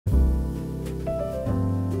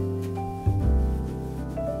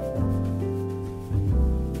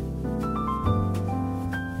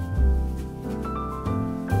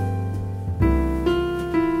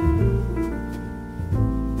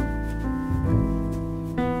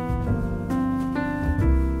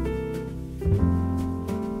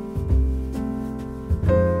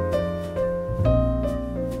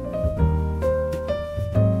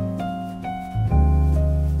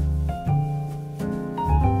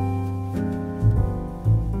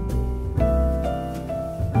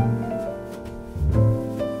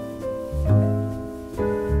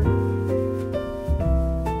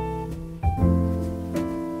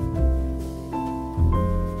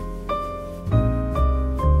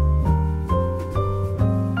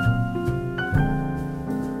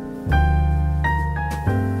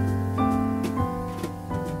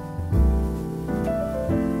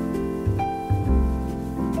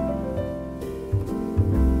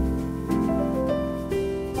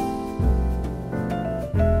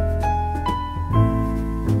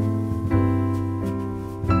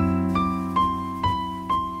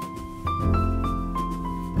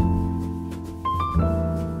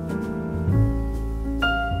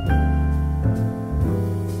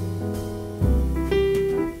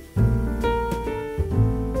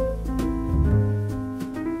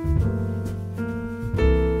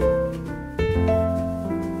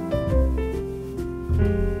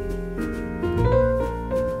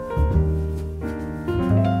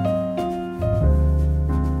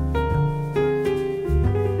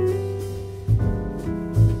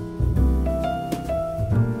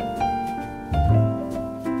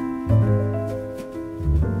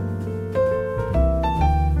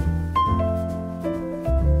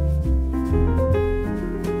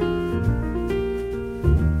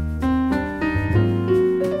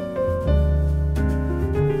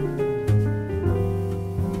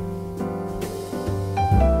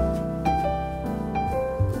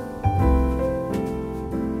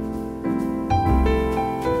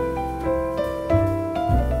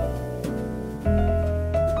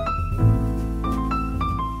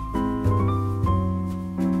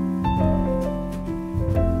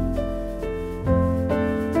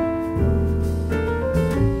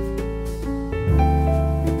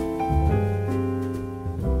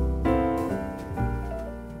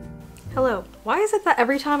is it that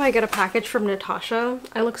every time I get a package from Natasha,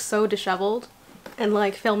 I look so disheveled and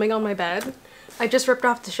like filming on my bed? I just ripped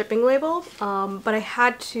off the shipping label, but I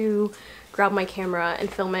had to grab my camera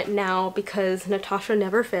and film it now because Natasha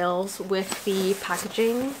never fails with the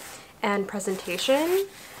packaging and presentation.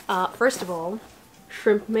 First of all,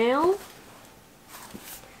 shrimp mail.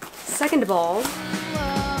 Second of all,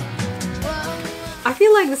 I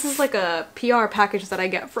feel like this is like a PR package that I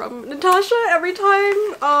get from Natasha every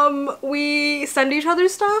time we send each other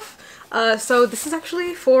stuff. So this is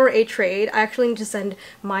actually for a trade. I actually need to send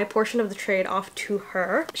my portion of the trade off to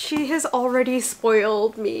her. She has already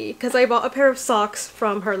spoiled me because I bought a pair of socks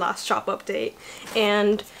from her last shop update,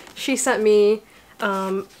 and she sent me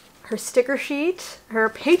her sticker sheet, her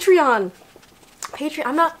Patreon.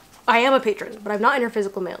 I am a patron, but I'm not in her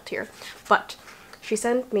physical mail tier. But she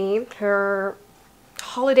sent me her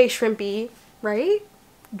holiday shrimpy, right?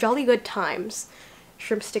 Jolly Good Times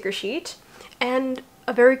shrimp sticker sheet, and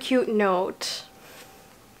a very cute note.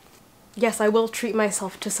 Yes, I will treat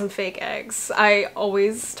myself to some fake eggs. I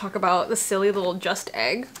always talk about the silly little Just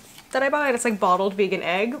egg that I buy, and it's like bottled vegan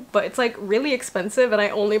egg, but it's like really expensive and I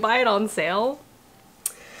only buy it on sale.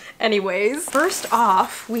 Anyways, first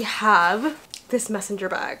off, we have this messenger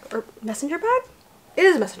bag. Or messenger bag? It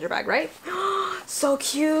is a messenger bag, right? So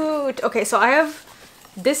cute! Okay, so I have,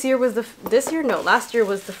 last year was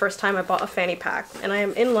the first time I bought a fanny pack, and I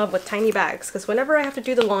am in love with tiny bags because whenever I have to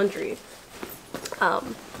do the laundry,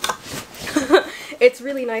 it's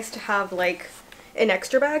really nice to have like an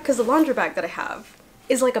extra bag because the laundry bag that I have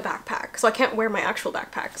is like a backpack, so I can't wear my actual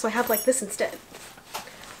backpack, so I have like this instead.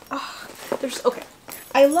 Oh, okay.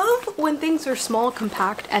 I love when things are small,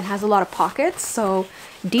 compact, and has a lot of pockets, so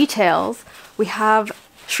details. We have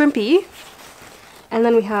shrimpy, and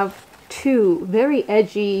then we have two very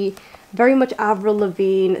edgy, very much Avril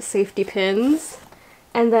Lavigne safety pins,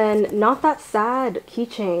 and then Not That Sad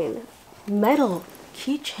keychain, metal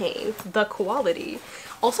keychain, the quality.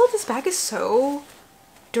 Also, this bag is so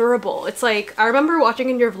durable. It's like, I remember watching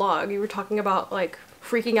in your vlog, you were talking about like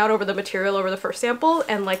freaking out over the material over the first sample,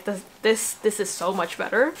 and like this is so much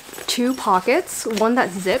better. Two pockets, one that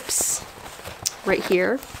zips right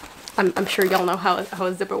here. I'm sure y'all know how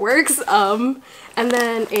a zipper works. And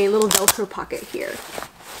then a little Velcro pocket here.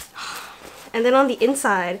 And then on the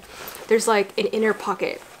inside, there's like an inner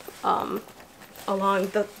pocket along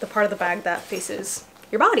the part of the bag that faces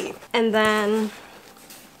your body. And then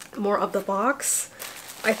more of the box.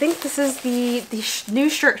 I think this is the new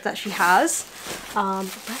shirt that she has.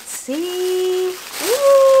 Let's see.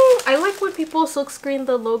 Ooh, I like when people silkscreen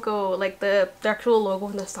the logo, like the actual logo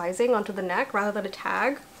and the sizing onto the neck rather than a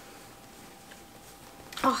tag.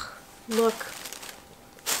 Oh, look.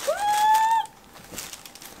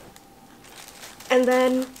 And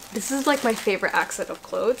then this is like my favorite accent of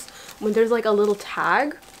clothes, when there's like a little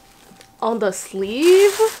tag on the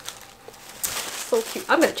sleeve. So cute.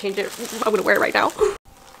 I'm gonna change it. I'm gonna wear it right now.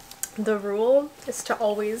 The rule is to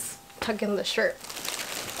always tuck in the shirt.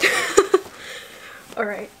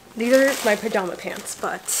 Alright, these are my pajama pants,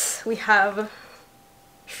 but we have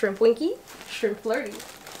Shrimp Winky, Shrimp Flirty.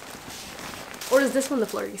 Or is this one the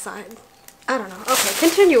flirty side? I don't know. Okay,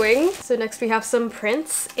 continuing. So next we have some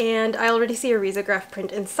prints, and I already see a risograph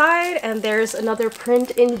print inside, and there's another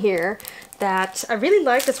print in here that I really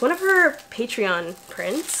like. It's one of her Patreon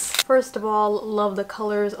prints. First of all, love the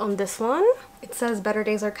colors on this one. It says better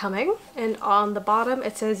days are coming, and on the bottom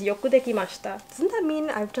it says yoku dekimashita. Doesn't that mean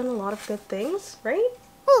I've done a lot of good things, right?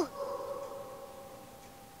 Ooh.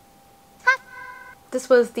 This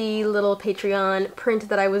was the little Patreon print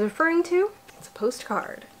that I was referring to. It's a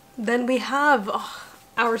postcard. Then we have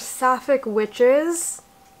our sapphic witches.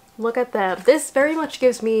 Look at them. This very much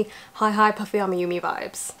gives me Hi Puffy Yumi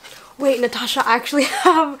vibes. Wait, Natasha, I actually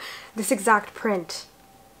have this exact print.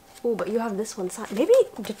 Oh, but you have this one signed. Maybe,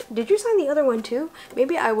 did you sign the other one too?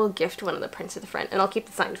 Maybe I will gift one of the prints to the friend, and I'll keep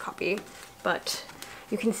the signed copy. But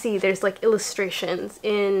you can see there's like illustrations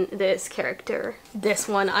in this character. This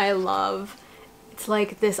one I love. It's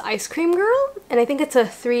like this ice cream girl, and I think it's a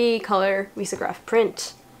 3-color risograph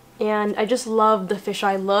print. And I just love the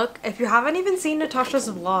fisheye look. If you haven't even seen Natasha's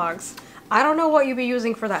vlogs, I don't know what you'd be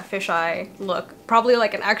using for that fisheye look. Probably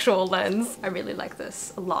like an actual lens. I really like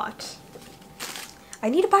this a lot. I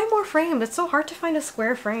need to buy more frames. It's so hard to find a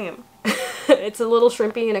square frame. It's a little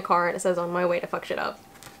shrimpy in a car and it says on my way to fuck shit up,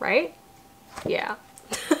 right? Yeah.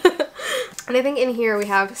 And I think in here we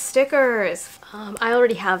have stickers. I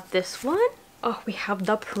already have this one. Oh, we have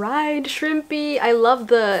the Pride Shrimpy. I love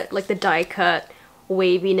the like the die cut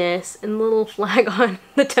waviness and little flag on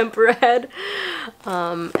the tempura head.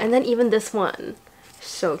 And then even this one,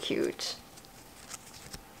 so cute.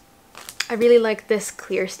 I really like this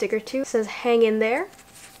clear sticker too. It says hang in there.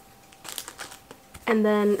 And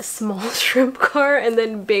then small shrimp car, and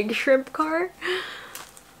then big shrimp car.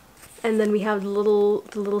 And then we have the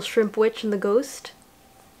little shrimp witch and the ghost.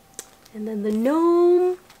 And then the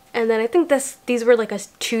gnome. And then I think these were like a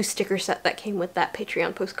 2 sticker set that came with that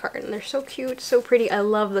Patreon postcard. And they're so cute, so pretty. I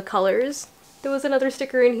love the colors. There was another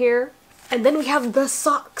sticker in here. And then we have the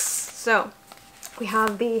socks. So we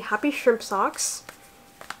have the Happy Shrimp socks.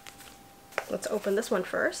 Let's open this one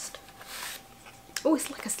first. Oh,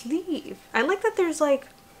 it's like a sleeve. I like that there's like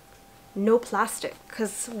no plastic,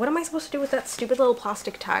 because what am I supposed to do with that stupid little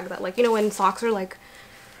plastic tag that, like, you know, when socks are like,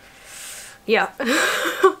 yeah.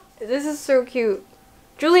 This is so cute.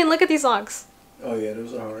 Julian, look at these socks. Oh yeah,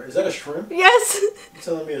 those are hard. Is that a shrimp? Yes. You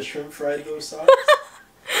telling me a shrimp fried those socks?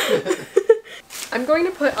 I'm going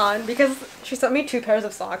to put on, because she sent me 2 pairs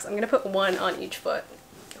of socks, I'm going to put one on each foot.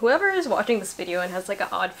 Whoever is watching this video and has like an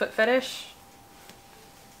odd foot fetish,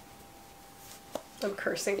 I'm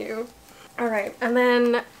cursing you. Alright, and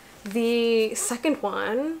then the second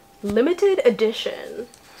one, limited edition.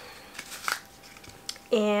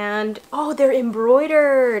 And, oh, they're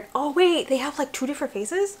embroidered. Oh wait, they have like 2 different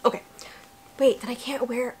faces? Okay. Wait, then I can't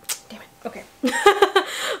wear, damn it. Okay.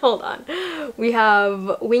 Hold on. We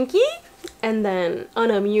have Winky, and then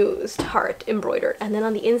unamused heart embroidered. And then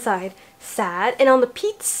on the inside, sad. And on the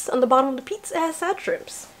Pete's, on the bottom of the Pete's, it has sad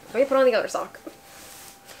shrimps. Let me put on the other sock.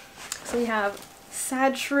 So we have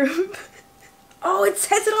sad shrimp. Oh, it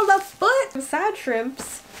says it on the foot! Sad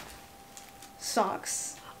shrimps.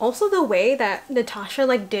 Socks. Also the way that Natasha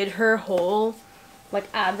like did her whole like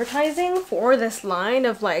advertising for this line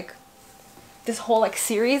of like this whole like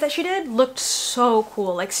series that she did looked so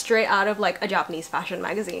cool, like straight out of like a Japanese fashion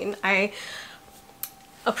magazine. I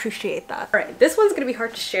appreciate that. Alright, this one's gonna be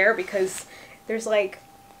hard to share because there's like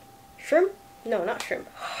shrimp, no, not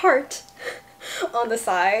shrimp, heart on the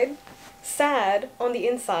side, sad on the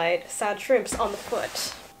inside, sad shrimps on the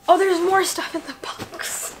foot. Oh, there's more stuff in the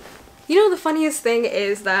box. You know, the funniest thing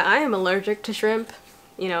is that I am allergic to shrimp.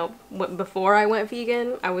 You know, before I went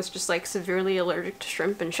vegan, I was just like severely allergic to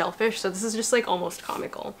shrimp and shellfish, so this is just like almost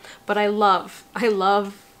comical. But I love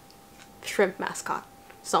shrimp mascot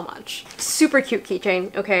so much. Super cute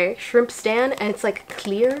keychain, okay? Shrimp stand, and it's like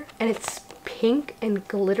clear, and it's pink and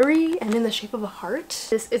glittery and in the shape of a heart.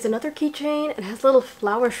 This is another keychain. It has a little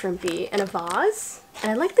flower shrimpy and a vase.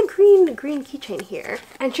 And I like the green keychain here.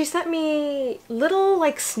 And she sent me little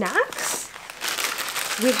like snacks.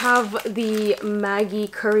 We have the Maggie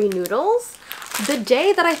curry noodles. The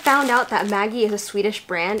day that I found out that Maggie is a Swedish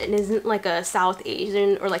brand and isn't like a South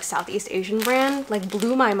Asian or like Southeast Asian brand, like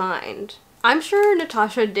blew my mind. I'm sure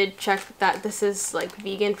Natasha did check that this is like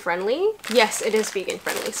vegan friendly. Yes, it is vegan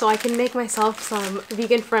friendly. So I can make myself some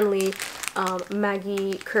vegan friendly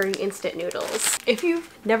Maggie curry instant noodles. If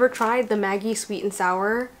you've never tried the Maggie sweet and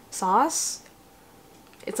sour sauce,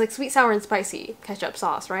 it's like sweet, sour, and spicy ketchup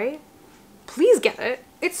sauce, right? Please get it.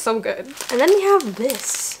 It's so good. And then we have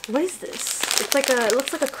this. What is this? It's like it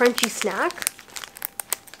looks like a crunchy snack.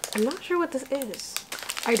 I'm not sure what this is.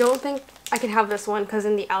 I don't think I can have this one because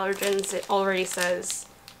in the allergens it already says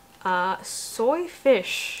soy,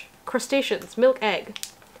 fish, crustaceans, milk, egg.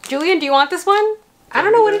 Julian, do you want this one? I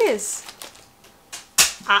don't know what it is.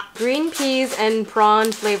 Ah, green peas and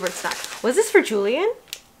prawn flavored snack. Was this for Julian?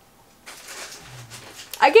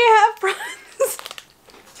 I can't have prawns.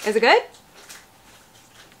 Is it good?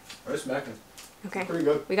 It's smacking. Okay. Pretty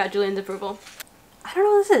good. We got Julian's approval. I don't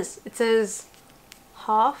know what this is. It says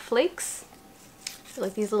haw flakes.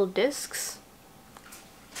 Like these little discs.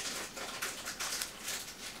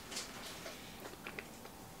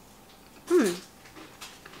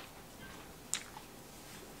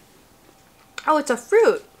 Oh, it's a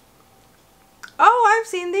fruit. Oh, I've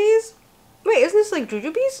seen these. Wait, isn't this like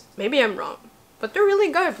jujubes? Maybe I'm wrong. But they're really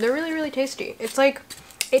good. They're really, really tasty. It's like,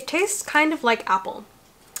 it tastes kind of like apple.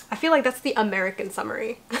 I feel like that's the American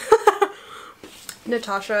summary.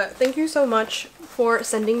 Natasha, thank you so much for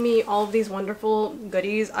sending me all of these wonderful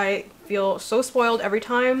goodies. I feel so spoiled every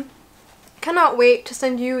time. Cannot wait to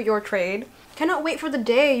send you your trade. Cannot wait for the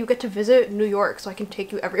day you get to visit New York so I can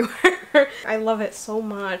take you everywhere. I love it so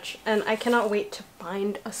much, and I cannot wait to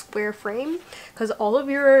find a square frame because all of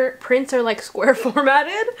your prints are like square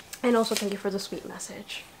formatted. And also thank you for the sweet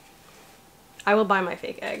message. I will buy my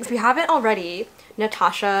fake eggs. If you haven't already,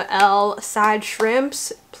 Natasha L. Sad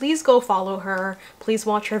Shrimps, please go follow her. Please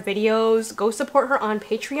watch her videos. Go support her on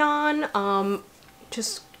Patreon.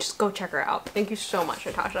 Just go check her out. Thank you so much,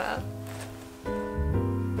 Natasha.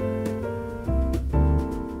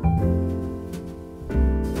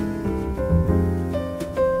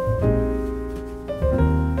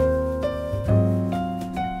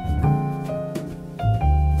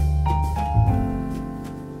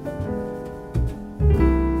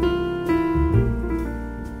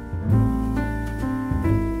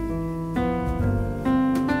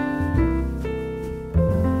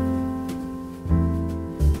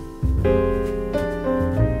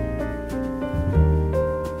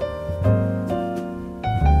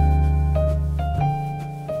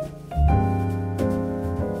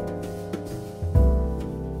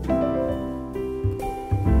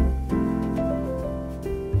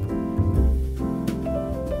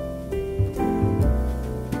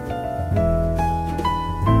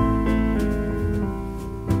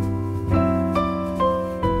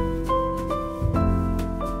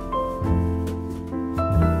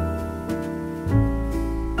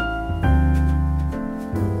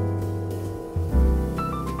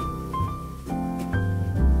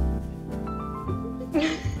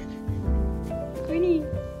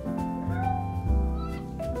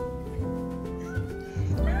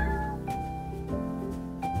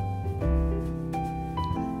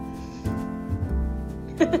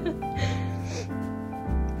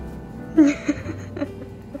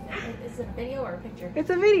 It's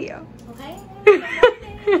a video. Okay.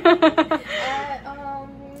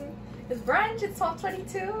 It's brunch. It's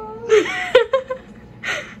 12:22.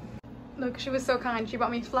 Look, she was so kind. She bought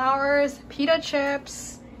me flowers, pita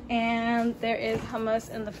chips, and there is hummus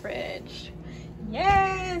in the fridge.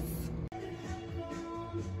 Yes!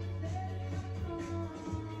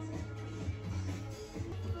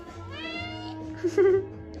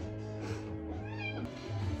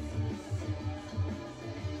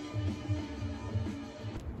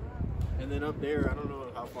 And then up there, I don't know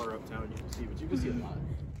how far uptown you can see, but you can see a lot.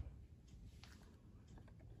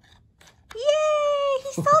 Yay!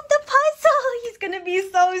 He solved the puzzle! He's gonna be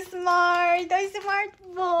so smart! A smart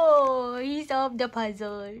boy! He solved the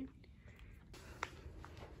puzzle.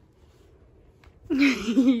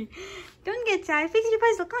 Don't get sad. Fix the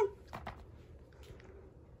puzzle. Come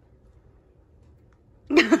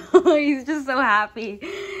on. He's just so happy.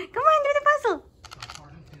 Come on, do the puzzle.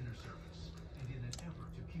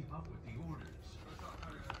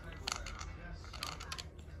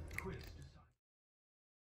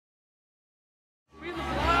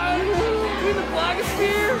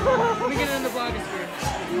 Let me get in the blogosphere.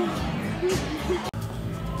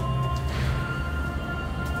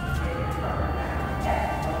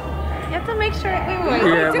 You have to make sure. Wait.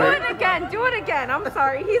 Yeah, do it again. Do it again. I'm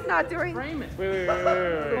sorry. He's not doing. Frame it.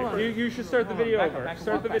 Wait. You should start the video over.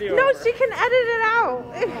 Start the video No, over. she can edit it out.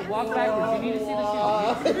 Walk backwards. You need to see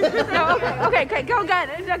the scene. No, okay, go again.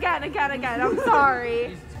 I'm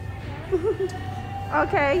sorry.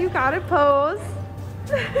 Okay, you got it. Pose.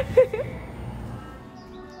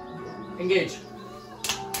 Engage.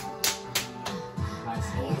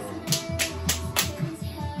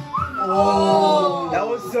 Oh, that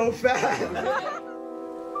was so fast.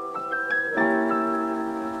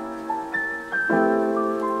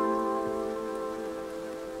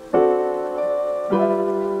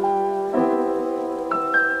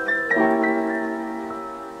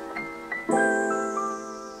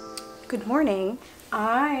 Good morning.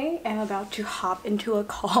 I am about to hop into a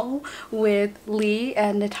call with Lee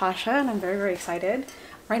and Natasha, and I'm very, very excited.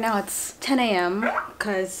 Right now it's 10 a.m.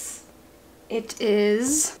 because it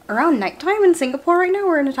is around nighttime in Singapore right now,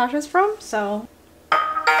 where Natasha's from, so.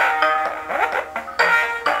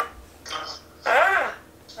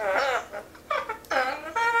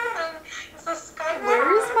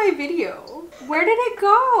 Where is my video? Where did it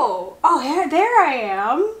go? Oh, there I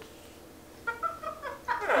am.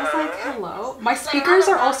 I was like, hello. My speakers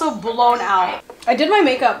are also blown out. I did my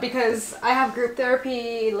makeup because I have group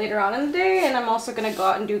therapy later on in the day, and I'm also gonna go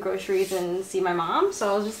out and do groceries and see my mom. So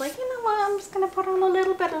I was just like, you know what, I'm just gonna put on a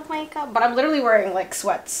little bit of makeup. But I'm literally wearing like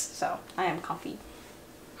sweats, so I am comfy.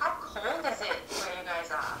 How cold is it where you guys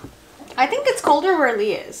are? I think it's colder where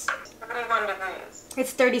Lee is. 31 degrees.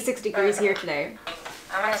 It's 36 degrees here today.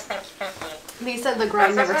 I'm gonna stinky pinky. Lee said the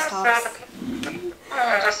grind never stops.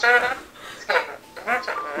 Just start it up. I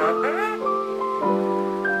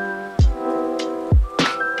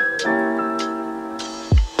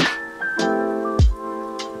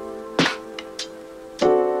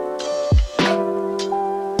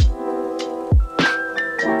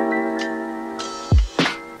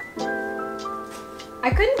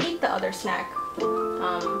couldn't eat the other snack.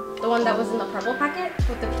 The one that was in the purple packet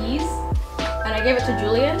with the peas. And I gave it to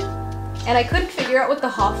Julian. And I couldn't figure out what the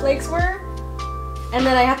hot flakes were. And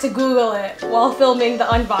then I had to Google it while filming the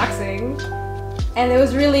unboxing. And it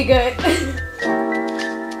was really good.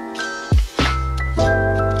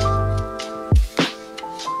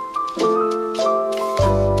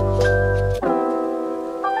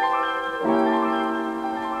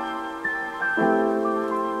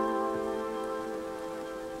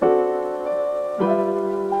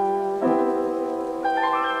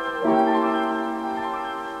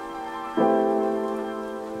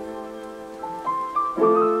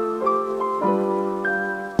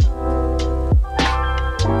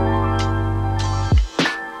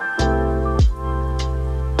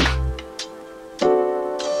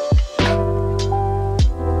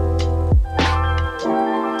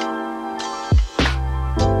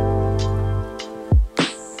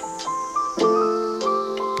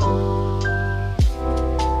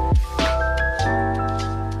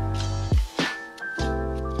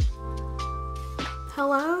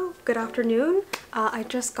 Good afternoon. I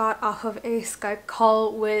just got off of a Skype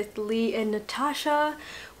call with Lee and Natasha.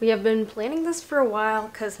 We have been planning this for a while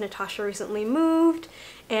because Natasha recently moved,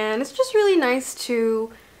 and it's just really nice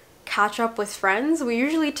to catch up with friends. We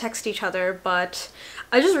usually text each other, but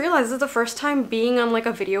I just realized this is the first time being on like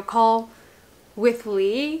a video call with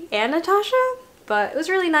Lee and Natasha, but it was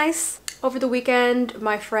really nice. Over the weekend,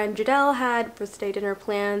 my friend Jadelle had birthday dinner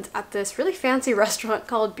plans at this really fancy restaurant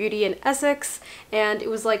called Beauty in Essex, and it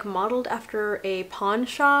was like modeled after a pawn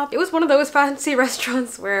shop. It was one of those fancy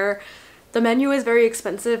restaurants where the menu is very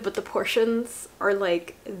expensive, but the portions are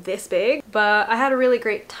like this big. But I had a really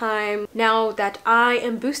great time. Now that I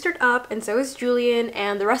am boosted up, and so is Julian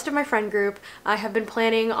and the rest of my friend group, I have been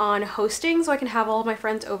planning on hosting so I can have all of my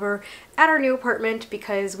friends over at our new apartment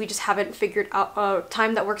because we just haven't figured out a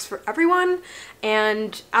time that works for everyone.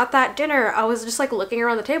 And at that dinner, I was just like looking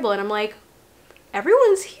around the table and I'm like,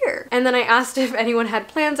 everyone's here. And then I asked if anyone had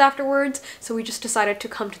plans afterwards, so we just decided to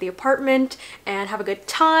come to the apartment and have a good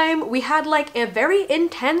time. We had like a very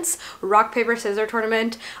intense rock, paper, scissors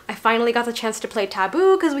tournament. I finally got the chance to play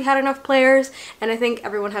Taboo because we had enough players, and I think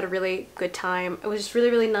everyone had a really good time. It was just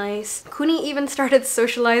really, really nice. Kuni even started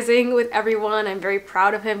socializing with everyone. I'm very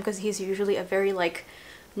proud of him because he's usually a very like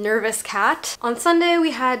nervous cat. On Sunday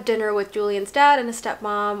we had dinner with Julian's dad and his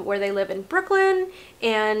stepmom where they live in Brooklyn,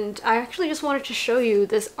 and I actually just wanted to show you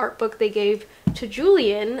this art book they gave to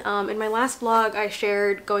Julian. In my last vlog I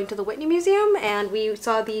shared going to the Whitney Museum and we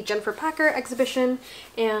saw the Jennifer Packer exhibition,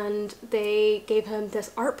 and they gave him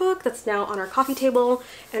this art book that's now on our coffee table,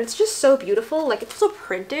 and it's just so beautiful. Like, it's also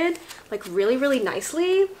printed like really, really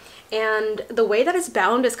nicely. And the way that it's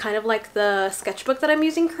bound is kind of like the sketchbook that I'm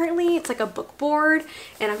using currently. It's like a book board,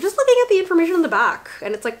 and I'm just looking at the information on the back,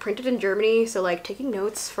 and it's like printed in Germany, so like taking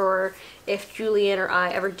notes for if Julian or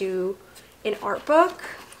I ever do an art book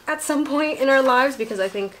at some point in our lives, because I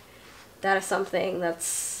think that is something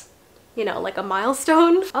that's, you know, like a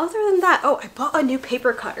milestone. Other than that, oh, I bought a new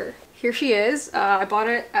paper cutter. Here she is. I bought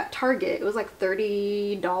it at Target. It was like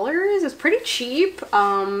 $30. It was pretty cheap,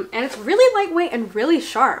 and it's really lightweight and really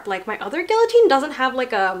sharp. Like, my other guillotine doesn't have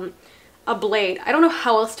like a blade. I don't know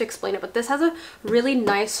how else to explain it, but this has a really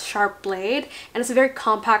nice sharp blade, and it's a very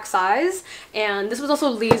compact size, and this was also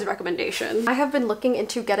Lee's recommendation. I have been looking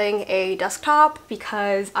into getting a desktop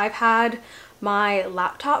because I've had my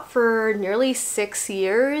laptop for nearly 6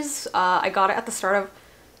 years. I got it at the start of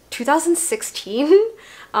 2016.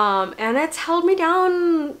 And it's held me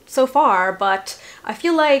down so far, but I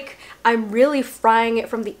feel like I'm really frying it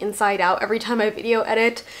from the inside out every time I video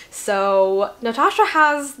edit. So Natasha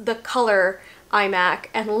has the color iMac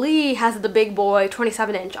and Lee has the big boy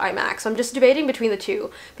 27-inch iMac. So I'm just debating between the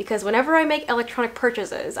two because whenever I make electronic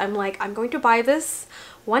purchases, I'm like, I'm going to buy this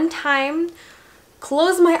one time,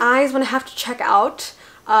 close my eyes when I have to check out,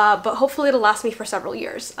 but hopefully it'll last me for several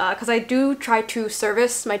years because I do try to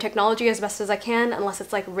service my technology as best as I can unless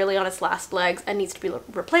it's like really on its last legs and needs to be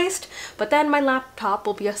replaced. But then my laptop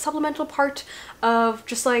will be a supplemental part of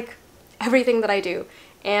just like everything that I do.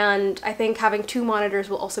 And I think having 2 monitors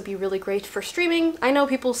will also be really great for streaming. I know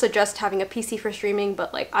people suggest having a PC for streaming,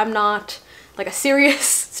 but like I'm not like a serious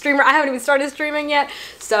streamer. I haven't even started streaming yet,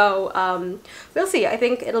 so we'll see. I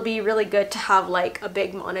think it'll be really good to have like a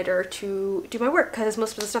big monitor to do my work because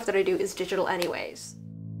most of the stuff that I do is digital anyways.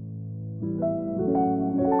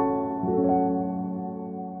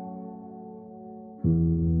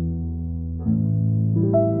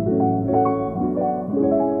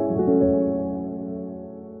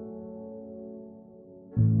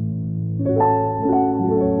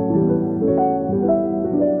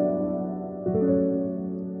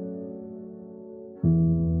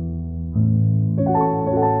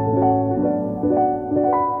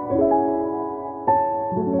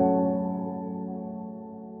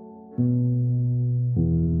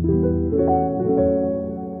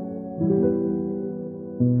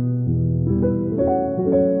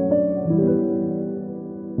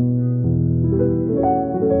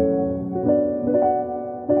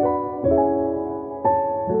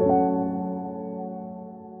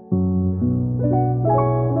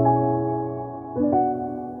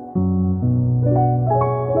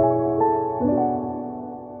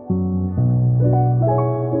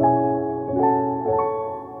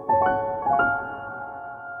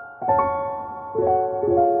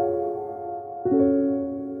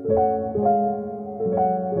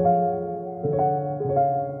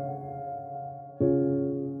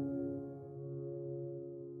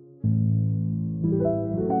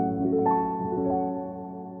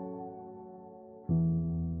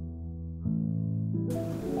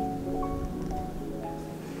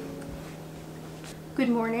 Good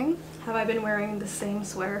morning. Have I been wearing the same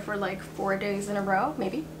sweater for like 4 days in a row?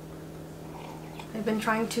 Maybe. I've been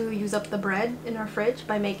trying to use up the bread in our fridge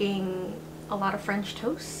by making a lot of French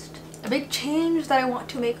toast. A big change that I want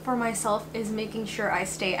to make for myself is making sure I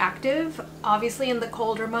stay active. Obviously in the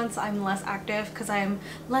colder months I'm less active because I'm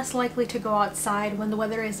less likely to go outside when the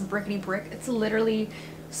weather is brickety brick. It's literally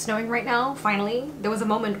snowing right now, finally. There was a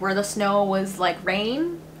moment where the snow was like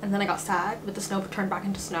rain, and then I got sad with the snow turned back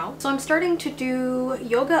into snow. So I'm starting to do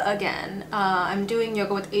yoga again. I'm doing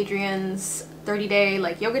yoga with Adrian's 30-day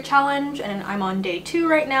like yoga challenge, and I'm on day 2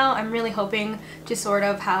 right now. I'm really hoping to sort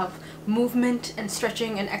of have movement and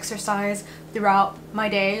stretching and exercise throughout my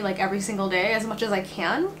day, like every single day, as much as I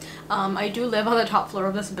can. I do live on the top floor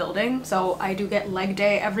of this building, so I do get leg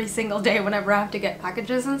day every single day whenever I have to get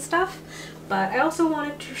packages and stuff. But I also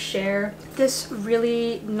wanted to share this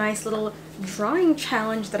really nice little drawing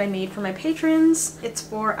challenge that I made for my patrons. It's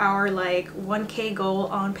for our like 1K goal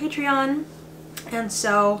on Patreon, and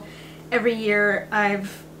so every year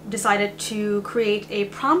I've decided to create a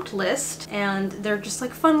prompt list, and they're just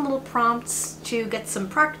like fun little prompts to get some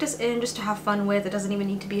practice in, just to have fun with. It doesn't even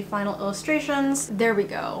need to be final illustrations. There we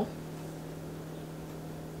go.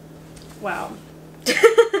 Wow.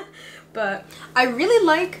 But I really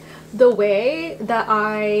like the way that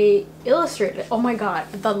I illustrated. Oh my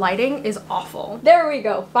god, the lighting is awful. There we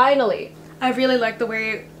go, finally. I really like the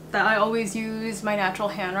way that I always use my natural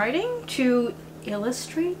handwriting to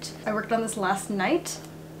illustrate. I worked on this last night.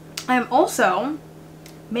 I'm also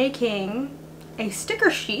making a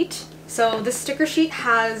sticker sheet. So this sticker sheet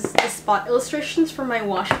has the spot illustrations for my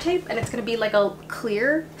washi tape, and it's gonna be like a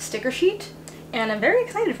clear sticker sheet. And I'm very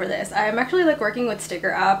excited for this. I'm actually like working with Sticker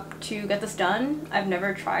App to get this done. I've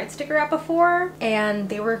never tried Sticker App before, and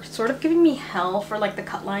they were sort of giving me hell for like the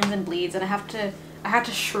cut lines and bleeds, and I had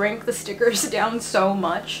to shrink the stickers down so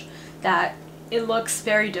much that it looks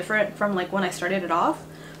very different from like when I started it off.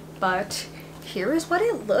 But here is what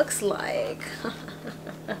it looks like.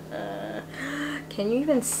 Can you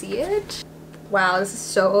even see it? Wow, this is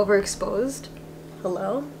so overexposed.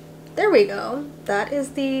 Hello? There we go. That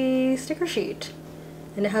is the sticker sheet.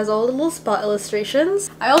 And it has all the little spot illustrations.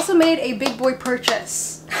 I also made a big boy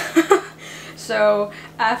purchase. So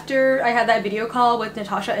after I had that video call with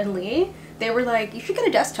Natasha and Lee, they were like, you should get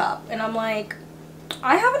a desktop. And I'm like,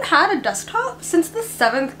 I haven't had a desktop since the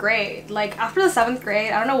 7th grade. Like after the 7th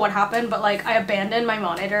grade, I don't know what happened, but like I abandoned my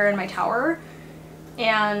monitor and my tower,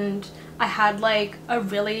 and I had like a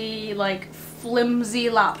really like flimsy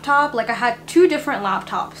laptop. Like I had 2 different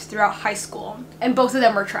laptops throughout high school, and both of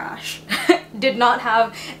them were trash. Did not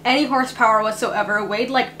have any horsepower whatsoever, weighed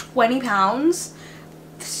like 20 pounds,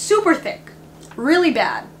 super thick, really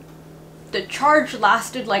bad. The charge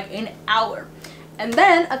lasted like an hour. And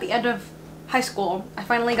then at the end of high school, I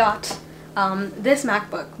finally got this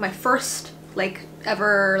MacBook, my first like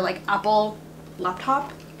ever like Apple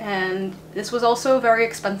laptop, and this was also very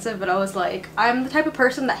expensive, but I was like, I'm the type of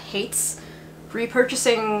person that hates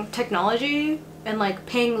repurchasing technology and like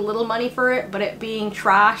paying little money for it, but it being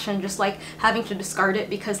trash and just like having to discard it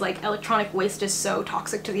because like electronic waste is so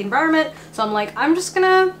toxic to the environment. So I'm like, I'm just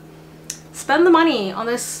gonna spend the money on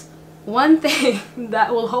this one thing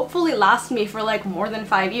that will hopefully last me for like more than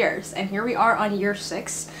 5 years. And here we are on year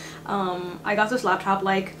 6. I got this laptop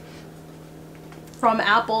like from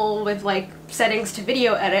Apple with like settings to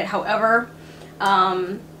video edit. However,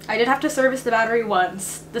 I did have to service the battery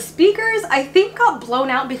once. The speakers I think got blown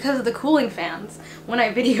out because of the cooling fans when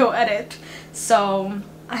I video edit, so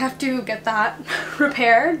I have to get that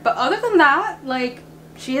repaired. But other than that, like,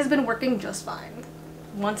 she has been working just fine.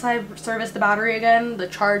 Once I serviced the battery again, the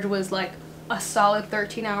charge was like a solid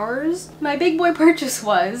 13 hours. My big boy purchase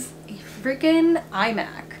was a freaking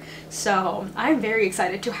iMac. So I'm very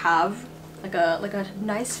excited to have like a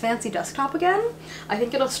nice fancy desktop again. I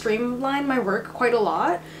think it'll streamline my work quite a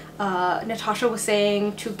lot. Natasha was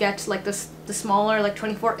saying to get like the smaller like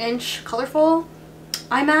 24-inch colorful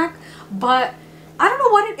iMac, but I don't know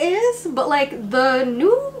what it is, but like the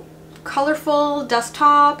new colorful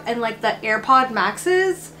desktop and like the AirPod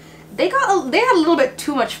Maxes, they had a little bit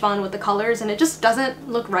too much fun with the colors, and it just doesn't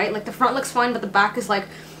look right. Like the front looks fine, but the back is like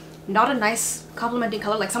not a nice complementing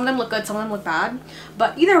color. Like some of them look good, some of them look bad.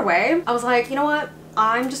 But either way, I was like, you know what?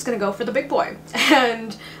 I'm just gonna go for the big boy.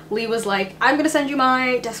 And Lee was like, I'm gonna send you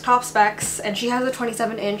my desktop specs, and she has a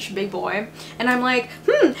 27-inch big boy. And I'm like,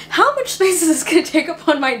 how much space is this gonna take up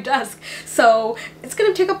on my desk? So it's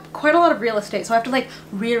gonna take up quite a lot of real estate. So I have to like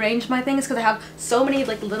rearrange my things because I have so many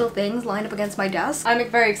like little things lined up against my desk. I'm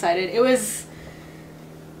very excited. It was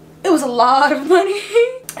a lot of money.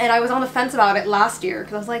 And I was on the fence about it last year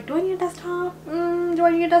because I was like, do I need a desktop? Do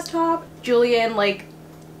I need a desktop? Julian like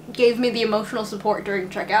gave me the emotional support during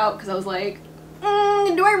checkout because I was like,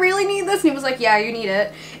 do I really need this? And he was like, yeah, you need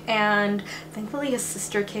it. And thankfully his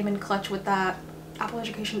sister came in clutch with that Apple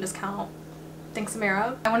Education discount. Thanks,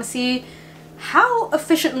 Samara. I want to see how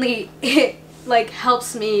efficiently it like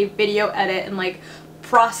helps me video edit and like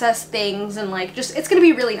process things, and like just, it's gonna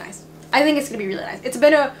be really nice. I think it's gonna be really nice.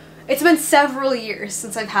 It's been several years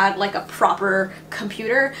since I've had like a proper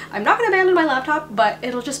computer. I'm not gonna abandon my laptop, but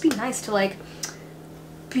it'll just be nice to like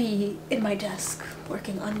be in my desk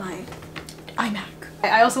working on my iMac.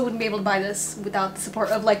 I also wouldn't be able to buy this without the support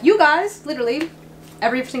of like you guys, literally.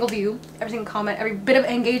 Every single view, every single comment, every bit of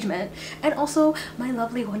engagement, and also my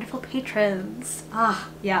lovely, wonderful patrons. Ah,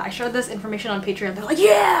 yeah, I showed this information on Patreon. They're like,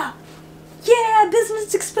 yeah! Yeah,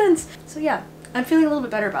 business expense! So yeah, I'm feeling a little bit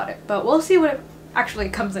better about it, but we'll see what actually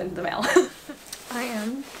comes in the mail. I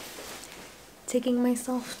am taking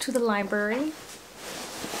myself to the library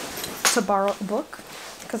to borrow a book,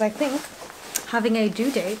 because I think having a due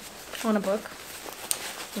date on a book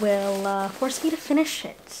will force me to finish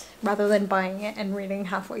it, rather than buying it and reading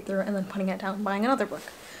halfway through and then putting it down and buying another book.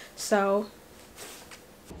 So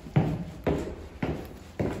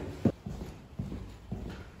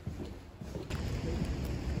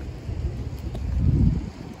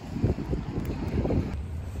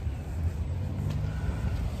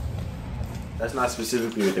That's not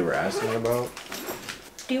specifically what they were asking about.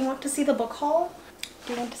 do you want to see the book haul?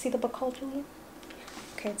 Do you want to see the book haul, Julie?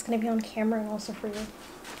 Okay, it's gonna be on camera and also for you.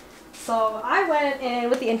 So I went in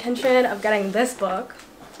with the intention of getting this book,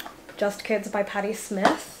 Just Kids by Patti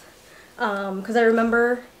Smith, because I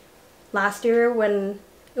remember last year when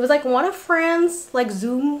it was like one of Fran's like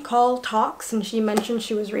Zoom call talks and she mentioned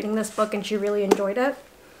she was reading this book and she really enjoyed it.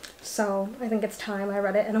 So I think it's time I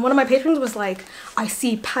read it. And one of my patrons was like, I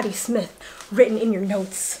see Patti Smith written in your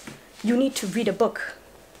notes. You need to read a book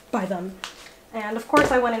by them. And of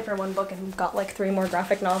course I went in for one book and got like 3 more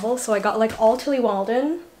graphic novels. So I got like all Tilly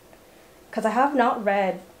Walden, because I have not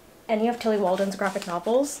read any of Tilly Walden's graphic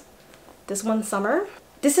novels. This one's Summer.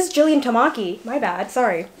 This is Jillian Tamaki. My bad,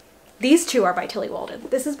 sorry. These 2 are by Tilly Walden.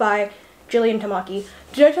 This is by Jillian Tamaki.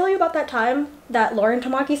 Did I tell you about that time that Lauren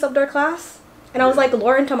Tamaki subbed our class? And I was like,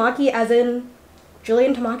 Lauren Tamaki as in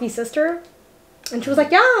Jillian Tamaki's sister? And she was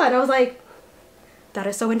like, yeah! And I was like, that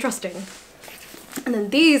is so interesting. And then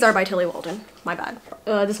these are by Tilly Walden. My bad.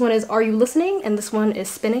 This one is Are You Listening? And this one is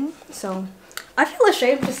Spinning. So I feel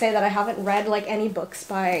ashamed to say that I haven't read like any books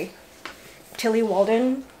by Tilly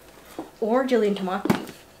Walden or Jillian Tamaki.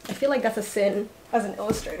 I feel like that's a sin as an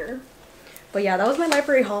illustrator. But yeah, that was my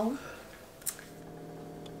library haul.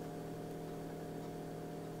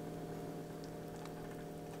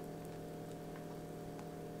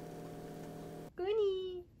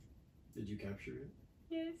 Goonie! Did you capture it?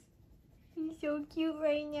 Yes. He's so cute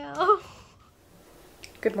right now.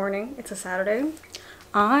 Good morning. It's a Saturday.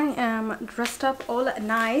 I am dressed up all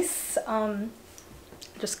nice.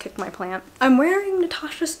 Just kicked my plant. I'm wearing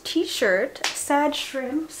Natasha's t-shirt, Sad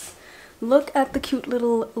Shrimps. Look at the cute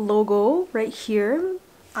little logo right here.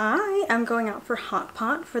 I am going out for hot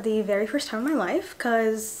pot for the very first time in my life,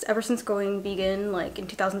 because ever since going vegan like in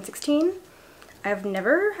 2016, I've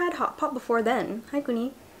never had hot pot before then. Hi,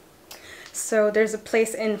 Goonie. So there's a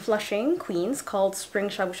place in Flushing, Queens called Spring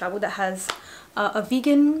Shabu Shabu that has a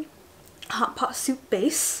vegan hot pot soup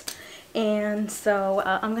base. And so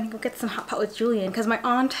I'm gonna go get some hot pot with Julian, because my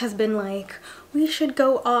aunt has been like, we should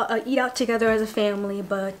go eat out together as a family,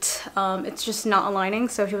 but it's just not aligning.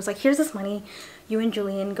 So she was like, here's this money, you and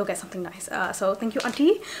Julian go get something nice. So thank you,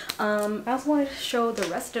 auntie. I also wanted to show the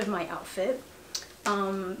rest of my outfit.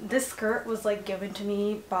 This skirt was like given to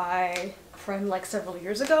me by a friend like several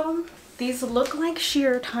years ago. These look like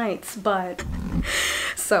sheer tights, but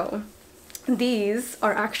so these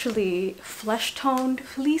are actually flesh-toned,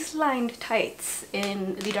 fleece-lined tights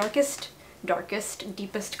in the darkest,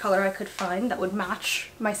 deepest color I could find that would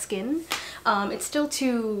match my skin. It's still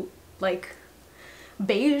too, like,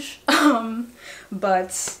 beige,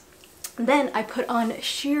 but then I put on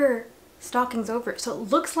sheer stockings over it. So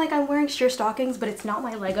it looks like I'm wearing sheer stockings, but it's not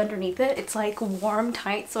my leg underneath it. It's like warm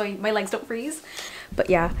tight, so my legs don't freeze. But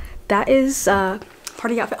yeah, that is part of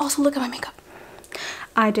the outfit. Also, look at my makeup.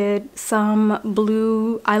 I did some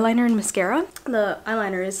blue eyeliner and mascara. The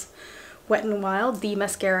eyeliner is Wet n Wild. The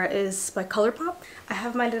mascara is by Colourpop. I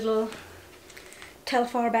have my little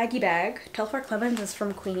Telfar baggy bag. Telfar Clemens is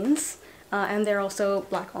from Queens. And they're also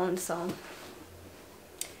black owned, so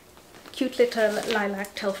cute little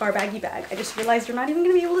lilac Telfar baggy bag. I just realized you're not even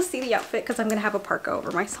going to be able to see the outfit because I'm going to have a parka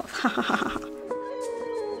over myself.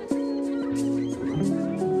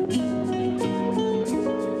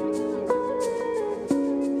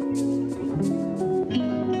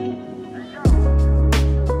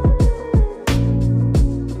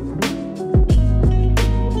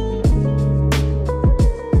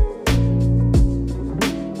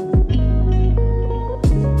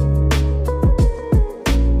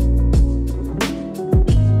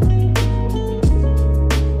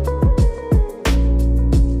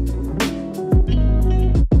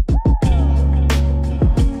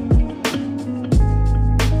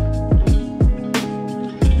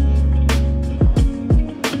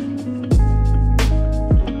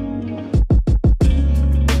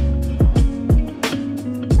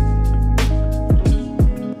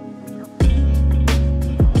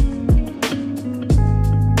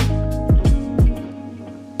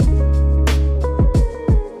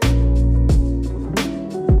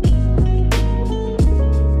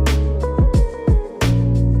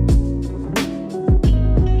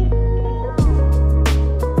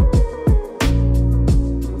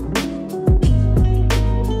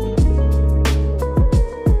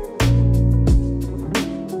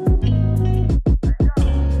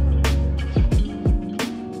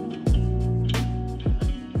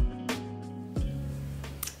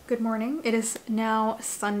 morning. It is now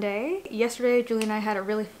Sunday. Yesterday, Julie and I had a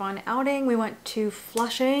really fun outing. We went to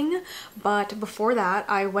Flushing, but before that,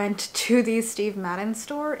 I went to the Steve Madden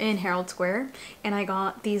store in Herald Square, and I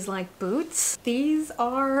got these like boots. These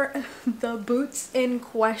are the boots in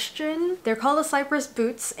question. They're called the Cypress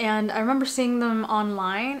boots, and I remember seeing them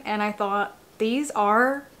online, and I thought, these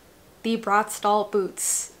are the Bratstall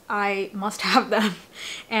boots. I must have them.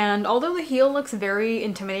 And although the heel looks very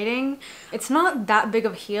intimidating, it's not that big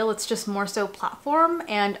of a heel, it's just more so platform,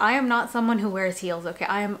 and I am not someone who wears heels, okay?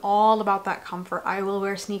 I am all about that comfort. I will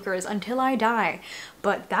wear sneakers until I die.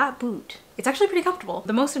 But that boot, it's actually pretty comfortable.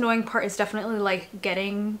 The most annoying part is definitely like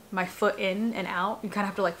getting my foot in and out. You kind of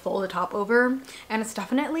have to like fold the top over, and it's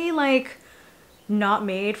definitely like not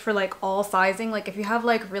made for like all sizing. Like if you have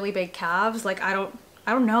like really big calves, like I don't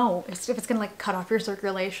know if it's gonna like cut off your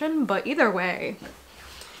circulation, but either way,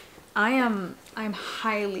 I'm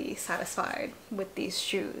highly satisfied with these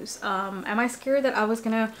shoes. Am I scared that I was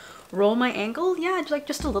gonna roll my ankle? Yeah, like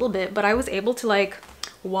just a little bit, but I was able to like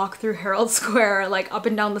walk through Herald Square, like up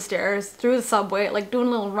and down the stairs, through the subway, like doing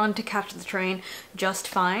a little run to catch the train just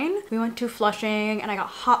fine. We went to Flushing and I got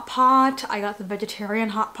hot pot. I got the vegetarian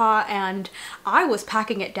hot pot and I was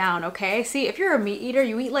packing it down, okay? See, if you're a meat eater,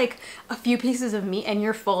 you eat like a few pieces of meat and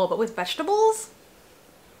you're full, but with vegetables,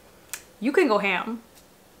 you can go ham.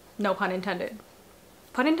 No pun intended.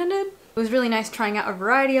 Pun intended? It was really nice trying out a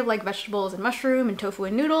variety of like vegetables and mushroom and tofu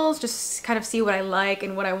and noodles, just kind of see what I like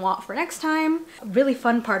and what I want for next time. A really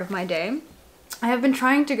fun part of my day. I have been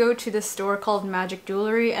trying to go to this store called Magic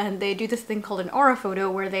Jewelry, and they do this thing called an aura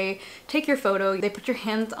photo where they take your photo, they put your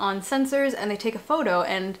hands on sensors and they take a photo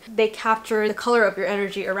and they capture the color of your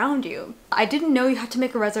energy around you. I didn't know you had to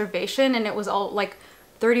make a reservation, and it was all like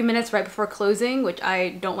 30 minutes right before closing, which I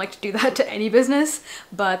don't like to do that to any business,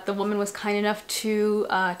 but the woman was kind enough to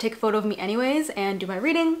take a photo of me anyways and do my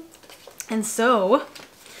reading. And so,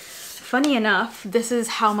 funny enough, this is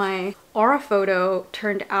how my aura photo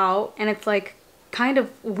turned out, and it's like kind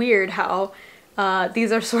of weird how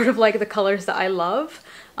these are sort of like the colors that I love.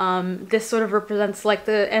 This sort of represents like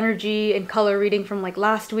the energy and color reading from like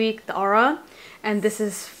last week, the aura, and this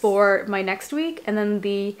is for my next week, and then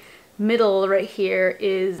the middle right here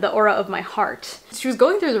is the aura of my heart. She was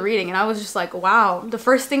going through the reading and I was just like, wow. The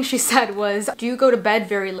first thing she said was, do you go to bed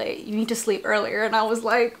very late? You need to sleep earlier. And I was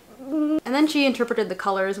like, And then she interpreted the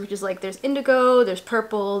colors, which is like there's indigo, there's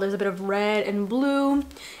purple, there's a bit of red and blue.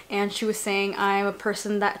 And she was saying I'm a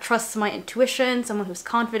person that trusts my intuition, someone who's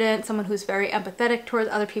confident, someone who's very empathetic towards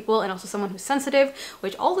other people, and also someone who's sensitive,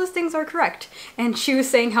 which all those things are correct. And she was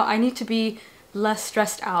saying how I need to be less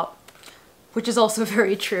stressed out, which is also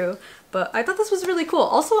very true. But I thought this was really cool.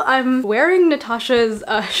 Also, I'm wearing Natasha's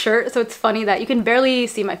shirt, so it's funny that you can barely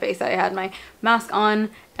see my face. I had my mask on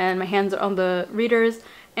and my hands are on the readers,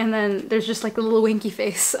 and then there's just like a little winky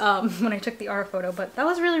face when I took the aura photo. But that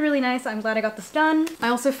was really, really nice. I'm glad I got this done. I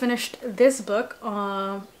also finished this book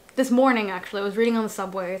this morning, actually. I was reading on the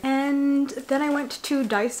subway. And then I went to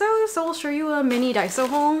Daiso, so I'll show you a mini Daiso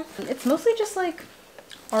haul. It's mostly just like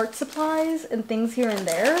art supplies and things here and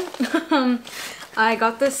there. I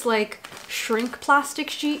got this like shrink plastic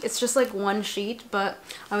sheet. It's just like one sheet, but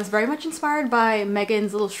I was very much inspired by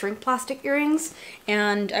Megan's little shrink plastic earrings,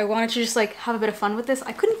 and I wanted to just like have a bit of fun with this.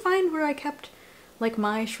 I couldn't find where I kept like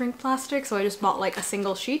my shrink plastic, so I just bought like a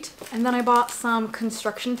single sheet. And then I bought some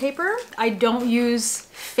construction paper. I don't use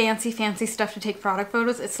fancy stuff to take product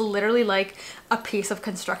photos. It's literally like a piece of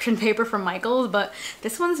construction paper from Michael's, but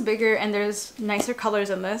this one's bigger and there's nicer colors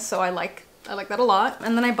in this, so I like that a lot.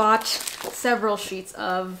 And then I bought several sheets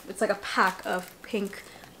of, it's like a pack of pink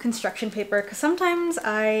construction paper, because sometimes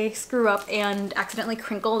I screw up and accidentally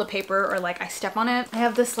crinkle the paper, or like I step on it. I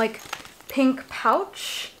have this like pink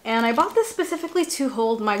pouch, and I bought this specifically to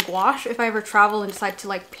hold my gouache if I ever travel and decide to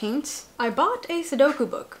like paint. I bought a Sudoku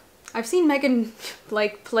book. I've seen Megan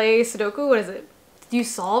like play Sudoku. What is it? Do you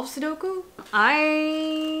solve Sudoku?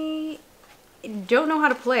 I don't know how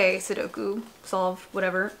to play Sudoku, solve,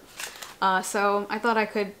 whatever. So I thought I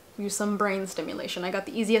could use some brain stimulation. I got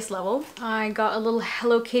the easiest level. I got a little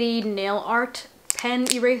Hello Kitty nail art pen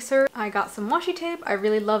eraser. I got some washi tape. I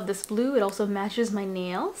really love this blue. It also matches my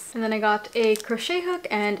nails. And then I got a crochet hook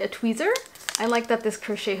and a tweezer. I like that this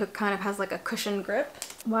crochet hook kind of has like a cushion grip.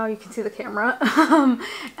 Wow, you can see the camera.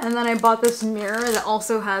 And then I bought this mirror that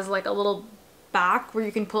also has like a little back where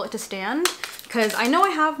you can pull it to stand, because I know I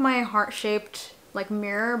have my heart-shaped like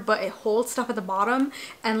mirror, but it holds stuff at the bottom,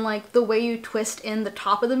 and like the way you twist in the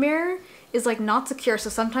top of the mirror is like not secure, so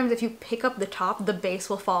sometimes if you pick up the top, the base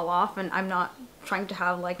will fall off, and I'm not trying to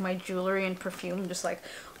have like my jewelry and perfume just like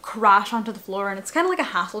crash onto the floor, and it's kind of like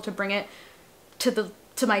a hassle to bring it to the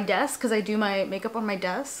to my desk because I do my makeup on my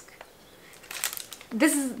desk.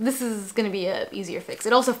 This is gonna be an easier fix.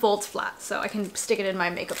 It also folds flat, so I can stick it in my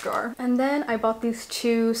makeup drawer. And then I bought these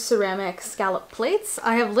 2 ceramic scallop plates.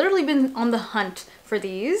 I have literally been on the hunt for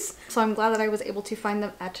these, so I'm glad that I was able to find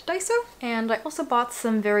them at Daiso. And I also bought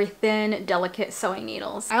some very thin, delicate sewing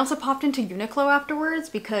needles. I also popped into Uniqlo afterwards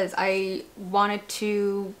because I wanted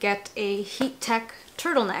to get a Heat Tech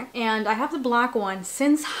turtleneck, and I have the black one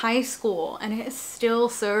since high school and it has still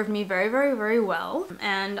served me very, very, very well.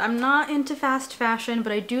 And I'm not into fast fashion,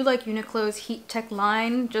 but I do like Uniqlo's Heat Tech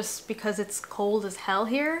line just because it's cold as hell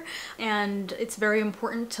here and it's very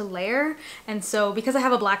important to layer. And so because I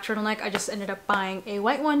have a black turtleneck, I just ended up buying a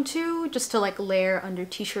white one too, just to like layer under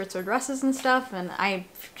t-shirts or dresses and stuff. And I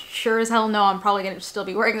sure as hell know I'm probably gonna still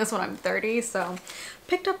be wearing this when I'm 30, so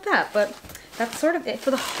picked up that. But that's sort of it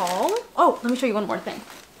for the haul. Oh, let me show you one more thing.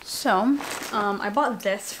 So, I bought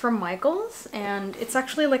this from Michael's, and it's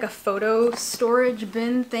actually like a photo storage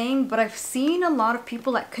bin thing, but I've seen a lot of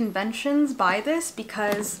people at conventions buy this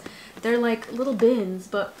because they're like little bins,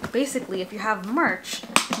 but basically if you have merch,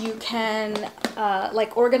 you can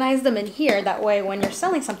like organize them in here. That way when you're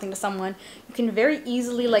selling something to someone, you can very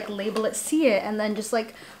easily like label it, see it, and then just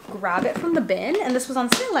like grab it from the bin. And this was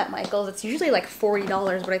on sale at Michael's. It's usually like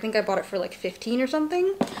 $40, but I think I bought it for like 15 or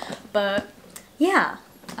something. But yeah,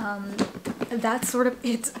 that's sort of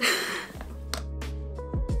it.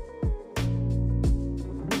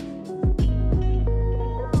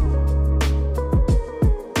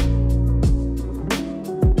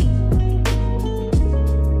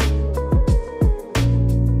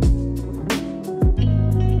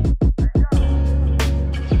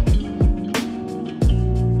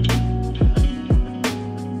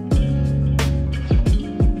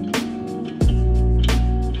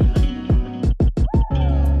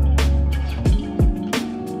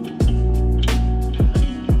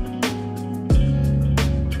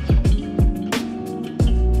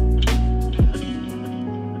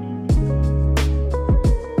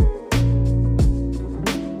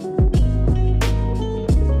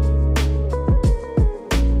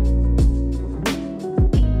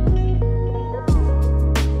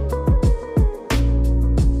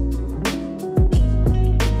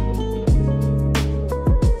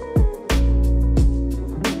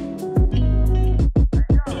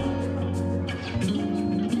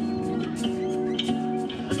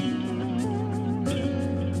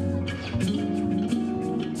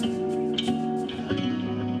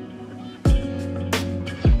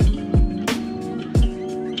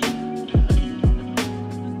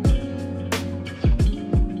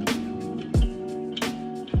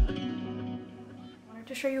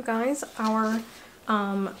 Show you guys our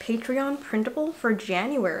Patreon printable for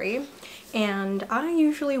January, and I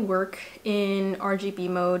usually work in RGB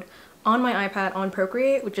mode on my iPad on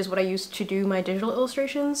Procreate, which is what I use to do my digital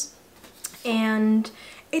illustrations. And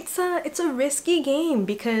it's a risky game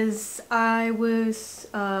because I was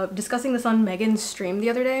discussing this on Megan's stream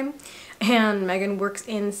the other day, and Megan works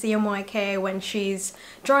in CMYK when she's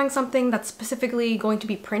drawing something that's specifically going to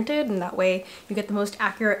be printed, and that way you get the most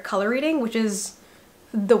accurate color reading, which is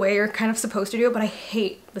the way you're kind of supposed to do it. But I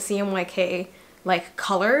hate the CMYK like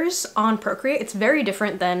colors on Procreate. It's very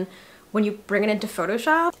different than when you bring it into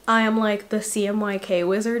Photoshop. I am like the CMYK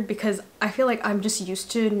wizard because I feel like I'm just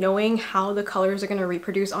used to knowing how the colors are going to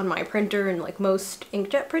reproduce on my printer and like most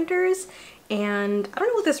inkjet printers. And I don't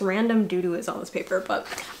know what this random doo-doo is on this paper, but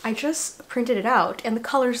I just printed it out and the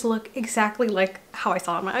colors look exactly like how I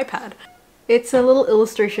saw on my iPad. It's a little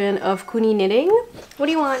illustration of Kuni knitting. What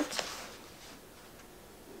do you want?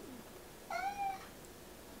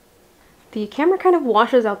 The camera kind of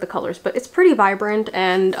washes out the colors, but it's pretty vibrant,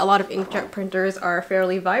 and a lot of inkjet printers are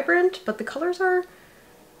fairly vibrant, but the colors are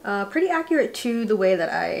pretty accurate to the way that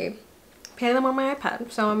I painted them on my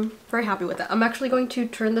iPad, so I'm very happy with that. I'm actually going to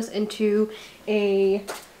turn this into a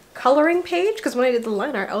coloring page because when I did the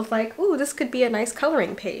line art, I was like, ooh, this could be a nice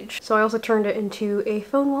coloring page. So I also turned it into a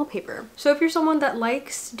phone wallpaper. So if you're someone that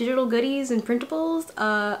likes digital goodies and printables,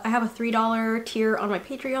 I have a $3 tier on my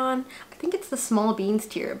Patreon. I think it's the small beans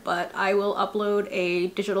tier, but I will upload a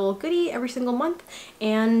digital goodie every single month.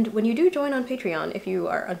 And when you do join on Patreon, if you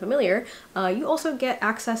are unfamiliar, you also get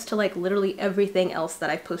access to like literally everything else that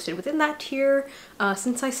I've posted within that tier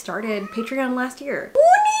since I started Patreon last year.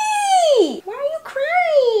 Why are you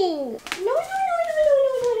crying? No, no, no,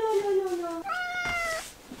 no, no, no, no,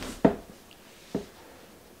 no.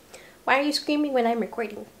 Why are you screaming when I'm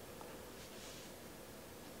recording?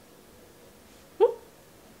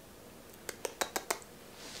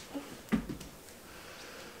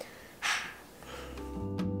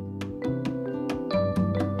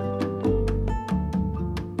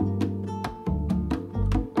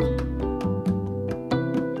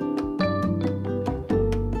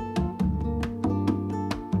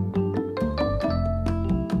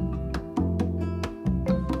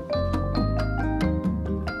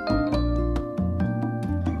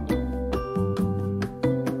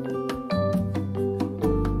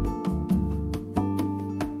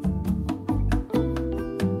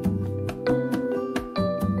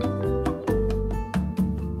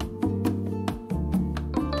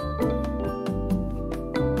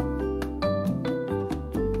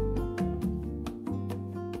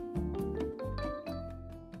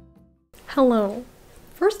 Hello.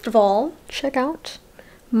 First of all, check out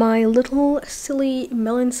my little silly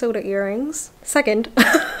melon soda earrings. Second,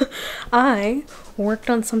 I worked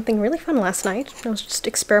on something really fun last night. I was just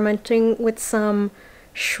experimenting with some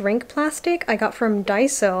shrink plastic I got from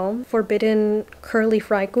Daiso, forbidden curly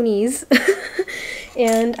fry kunis.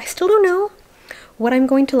 And I still don't know what I'm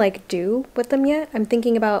going to like do with them yet. I'm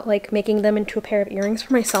thinking about like making them into a pair of earrings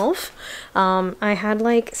for myself. I had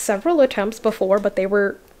like several attempts before, but they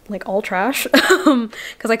were like all trash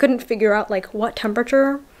because I couldn't figure out like what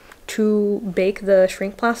temperature to bake the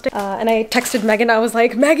shrink plastic. And I texted Megan. I was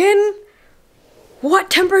like, Megan, what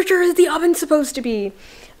temperature is the oven supposed to be?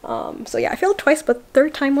 So yeah, I failed twice, but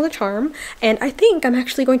third time was a charm. And I think I'm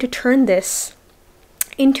actually going to turn this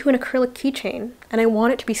into an acrylic keychain, and I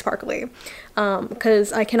want it to be sparkly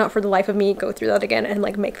because I cannot for the life of me go through that again and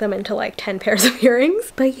like make them into like 10 pairs of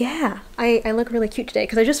earrings. But yeah, I look really cute today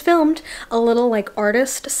because I just filmed a little like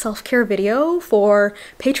artist self-care video for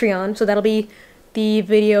Patreon, so that'll be the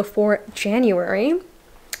video for January.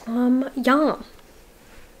 Yeah,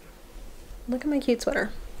 look at my cute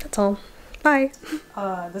sweater. That's all. Bye.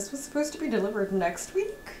 This was supposed to be delivered next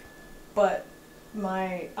week, but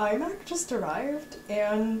my iMac just arrived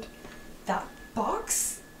and that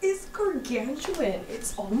box is gargantuan.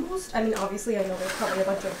 It's almost, I mean, obviously I know there's probably a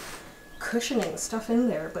bunch of cushioning stuff in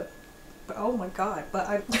there, but oh my god. But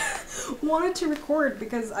I wanted to record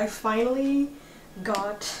because I finally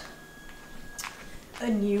got a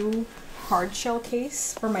new hard shell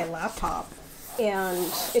case for my laptop,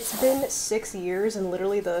 and it's been 6 years, and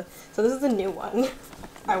literally so this is the new one.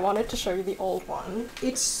 I wanted to show you the old one.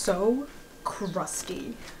 It's so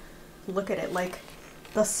crusty. Look at it, like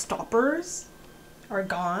the stoppers are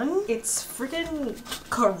gone. It's freaking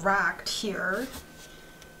cracked here,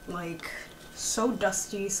 like so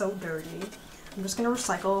dusty, so dirty. I'm just gonna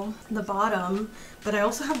recycle the bottom, but I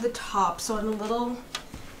also have the top, so I'm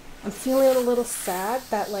feeling a little sad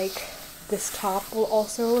that like this top will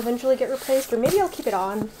also eventually get replaced, or maybe I'll keep it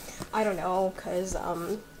on. I don't know, because I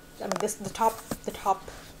mean the top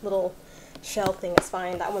little shell thing is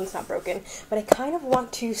fine, that one's not broken, but I kind of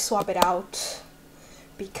want to swap it out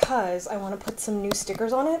because I want to put some new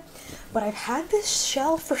stickers on it. But I've had this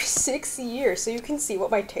shell for 6 years, so you can see what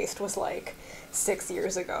my taste was like 6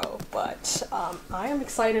 years ago. But I am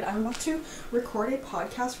excited. I'm about to record a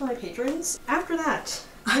podcast for my patrons. After that,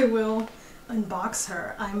 I will unbox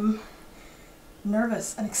her. I'm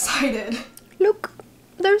nervous and excited. Look,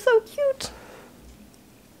 they're so cute.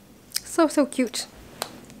 So cute.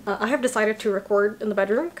 I have decided to record in the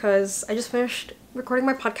bedroom because I just finished recording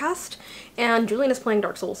my podcast and Julian is playing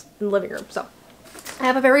Dark Souls in the living room. So I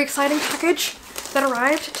have a very exciting package that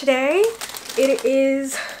arrived today. It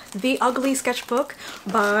is The Ugly Sketchbook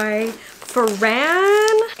by Fran.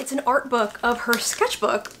 It's an art book of her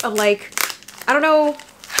sketchbook of like, I don't know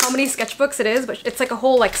how many sketchbooks it is, but it's like a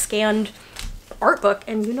whole like scanned art book,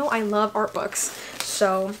 and you know I love art books.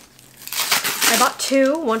 So I bought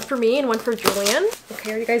two, one for me and one for Julian.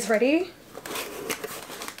 Okay, are you guys ready?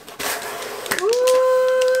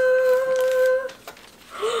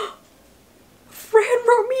 Fran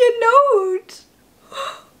wrote me a note!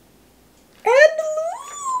 And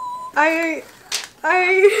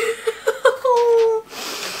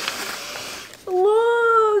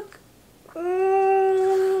look!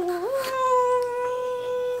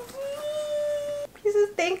 He says,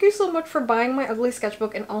 thank you so much for buying my ugly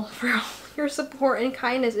sketchbook and all for all your support and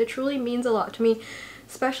kindness. It truly means a lot to me,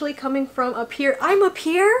 especially coming from up here. I'm up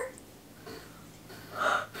here?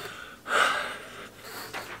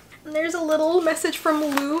 And there's a little message from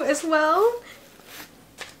Lou as well.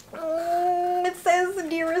 It says,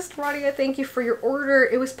 dearest Radhia, thank you for your order.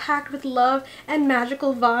 It was packed with love and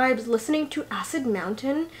magical vibes. Listening to Acid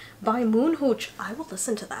Mountain by Moonhooch. I will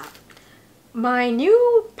listen to that. My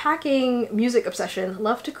new packing music obsession.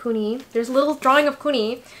 Love to Kuni. There's a little drawing of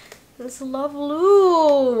Kuni. It's love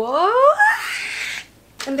Lou. Oh!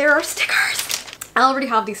 And there are stickers. I already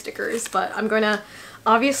have these stickers, but I'm going to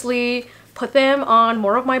obviously put them on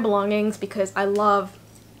more of my belongings because I love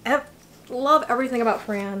everything about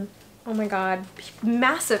Fran. Oh my god,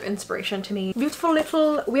 massive inspiration to me. Beautiful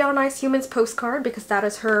little We Are Nice Humans postcard because that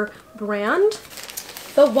is her brand.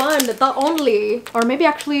 The one, the only, or maybe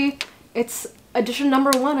actually it's edition number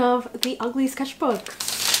 1 of The Ugly Sketchbook.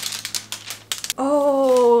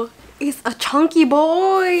 Oh, it's a chunky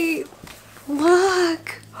boy.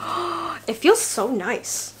 Look. It feels so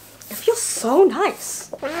nice. It feels so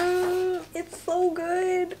nice. It's so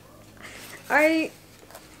good.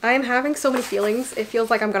 I'm having so many feelings. It feels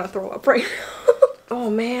like I'm gonna throw up right now. Oh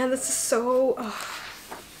man, this is so...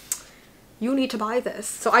 You need to buy this.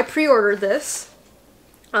 So I pre-ordered this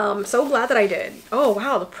So glad that I did. Oh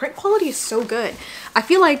wow, the print quality is so good. I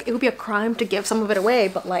feel like it would be a crime to give some of it away,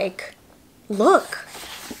 but like, look.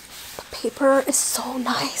 The paper is so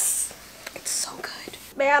nice. It's so good.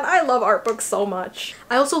 Man, I love art books so much.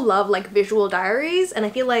 I also love like visual diaries, and I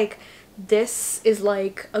feel like this is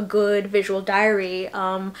like a good visual diary.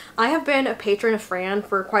 I have been a patron of Fran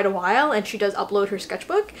for quite a while, and she does upload her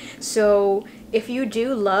sketchbook. So if you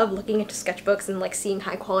do love looking into sketchbooks and like seeing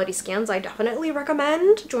high quality scans, I definitely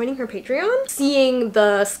recommend joining her Patreon. Seeing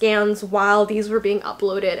the scans while these were being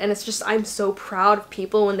uploaded, and it's just, I'm so proud of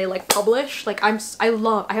people when they like publish. Like I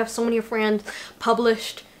have so many friends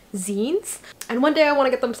published zines, and one day I want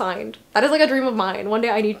to get them signed. That is like a dream of mine. One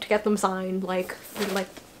day I need to get them signed. Like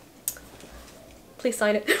please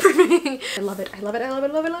sign it for me. I love it. I love it. I love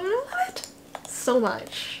it. I love it. I love it. I love it so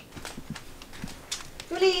much.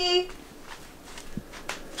 Julie,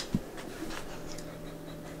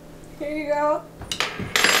 here you go.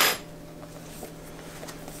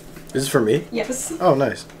 This is for me? Yes. Oh,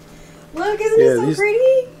 nice. Look, isn't it so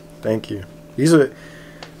pretty? Thank you. These are,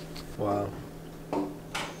 wow.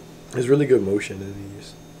 There's really good motion in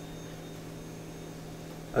these.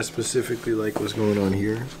 I specifically like what's going on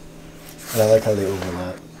here. And I like how they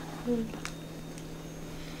overlap.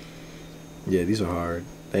 Yeah, these are hard.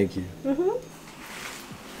 Thank you.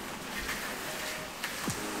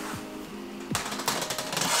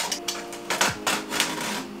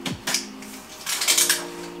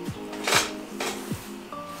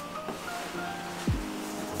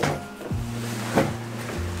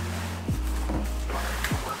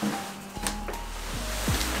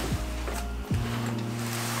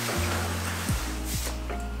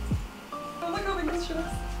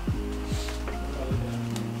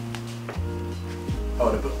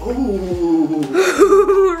 Oh,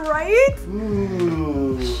 right?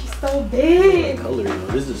 Ooh. She's so big. Color, though.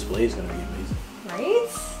 This display is gonna be amazing. Right?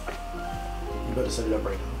 You better set it up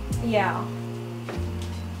right now. Yeah.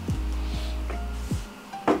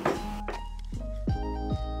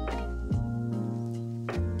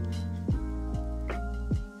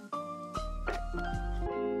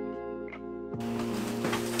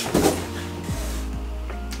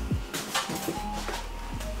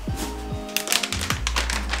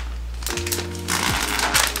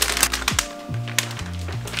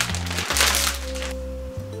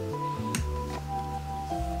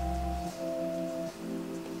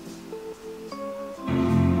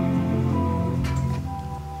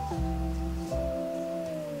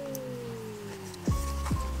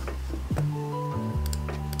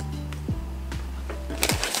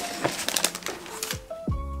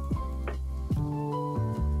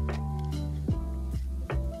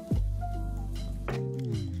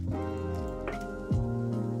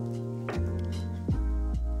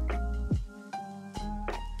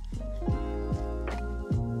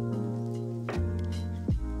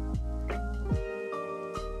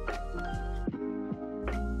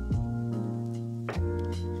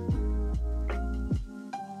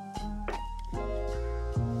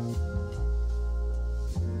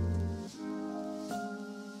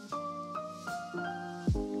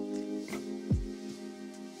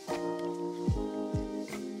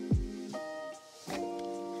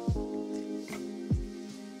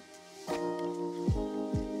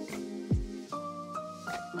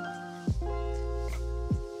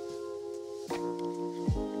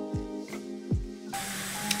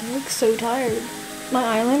 I look so tired. My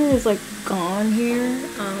eyeliner is like gone here.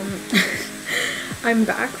 I'm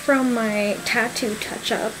back from my tattoo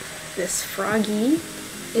touch-up. This froggy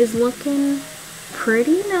is looking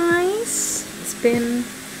pretty nice. It's been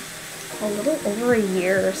a little over a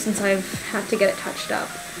year since I've had to get it touched up.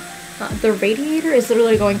 The radiator is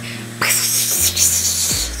literally going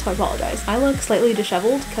so I apologize. I look slightly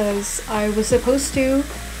disheveled because I was supposed to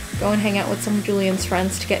go and hang out with some of Julian's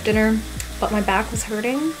friends to get dinner, but my back was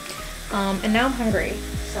hurting, and now I'm hungry,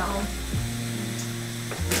 so I'm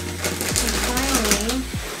finally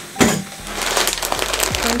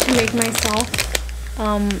going to make myself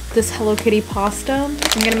this Hello Kitty pasta.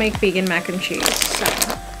 I'm gonna make vegan mac and cheese.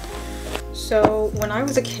 So when I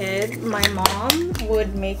was a kid, my mom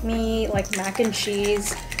would make me like mac and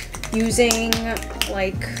cheese using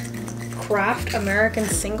like Kraft American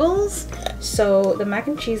singles. So the mac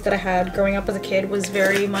and cheese that I had growing up as a kid was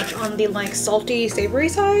very much on the like salty, savory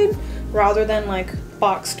side rather than like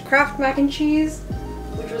boxed Kraft mac and cheese,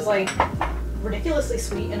 which was like ridiculously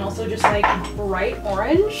sweet and also just like bright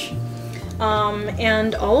orange.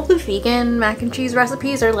 And all of the vegan mac and cheese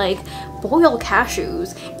recipes are like boil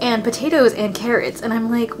cashews and potatoes and carrots, and I'm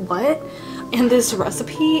like, what? And this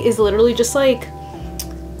recipe is literally just like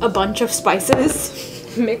a bunch of spices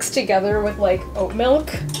mixed together with like oat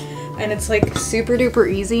milk, and it's like super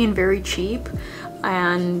duper easy and very cheap.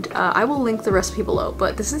 And I will link the recipe below,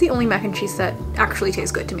 but this is the only mac and cheese that actually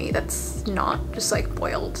tastes good to me. That's not just like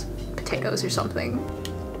boiled potatoes or something.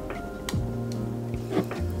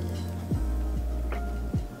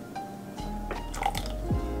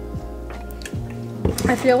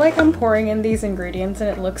 I feel like I'm pouring in these ingredients and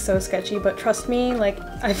it looks so sketchy, but trust me, like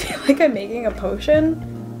I feel like I'm making a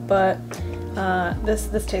potion, but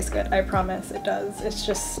this tastes good. I promise it does. It's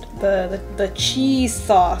just the cheese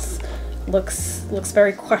sauce looks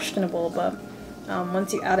very questionable, but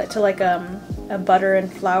once you add it to like a butter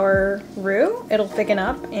and flour roux, it'll thicken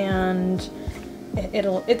up and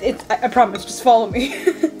I promise, just follow me.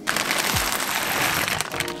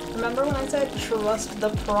 Remember when I said trust the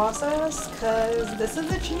process? Cause this is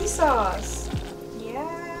the cheese sauce.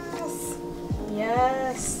 Yes.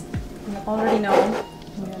 Yes. You already know.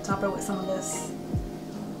 I'm gonna top it with some of this.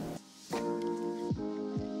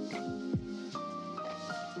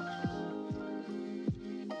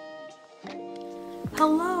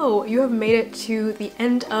 Hello, you have made it to the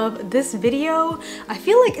end of this video. I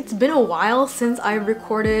feel like it's been a while since I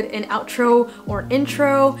recorded an outro or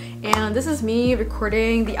intro, and this is me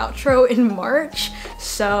recording the outro in March.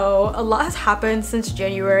 So a lot has happened since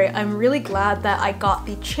January. I'm really glad that I got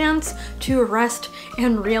the chance to rest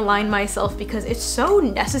and realign myself because it's so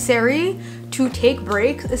necessary to take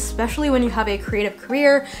breaks, especially when you have a creative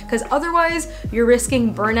career, because otherwise you're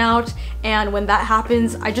risking burnout, and when that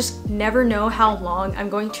happens, I just never know how long I'm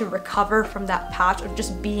going to recover from that patch of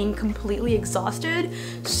just being completely exhausted.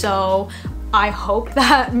 So I hope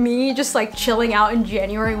that me just like chilling out in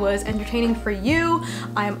January was entertaining for you.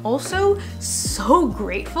 I am also so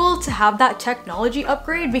grateful to have that technology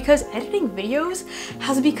upgrade because editing videos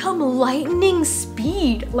has become lightning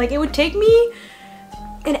speed. Like it would take me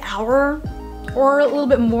an hour or a little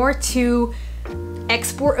bit more to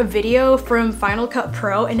export a video from Final Cut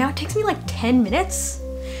Pro, and now it takes me like 10 minutes.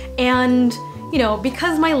 And you know,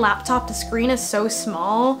 because my laptop, the screen is so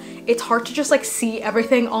small, it's hard to just like see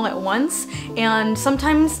everything all at once, and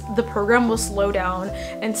sometimes the program will slow down,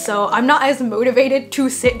 and so I'm not as motivated to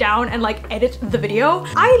sit down and like edit the video.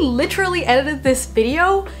 I literally edited this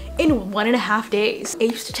video in 1.5 days.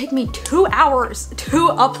 It used to take me 2 hours to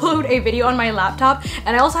upload a video on my laptop,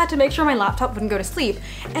 and I also had to make sure my laptop wouldn't go to sleep.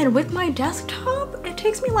 And with my desktop, it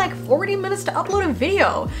takes me like 40 minutes to upload a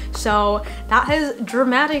video. So that has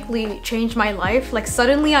dramatically changed my life. Like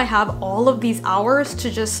suddenly I have all of these hours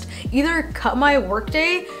to just either cut my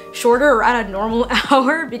workday shorter or at a normal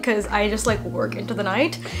hour because I just like work into the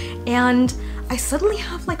night. And I suddenly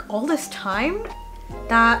have like all this time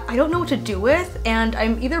that I don't know what to do with, and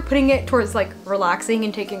I'm either putting it towards like relaxing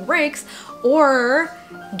and taking breaks or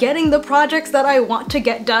getting the projects that I want to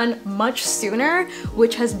get done much sooner,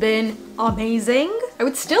 which has been amazing. I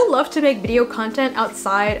would still love to make video content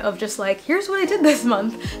outside of just like, here's what I did this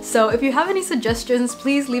month. So if you have any suggestions,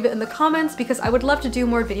 please leave it in the comments because I would love to do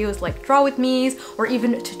more videos like draw with me's or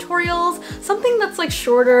even tutorials, something that's like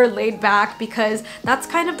shorter, laid back, because that's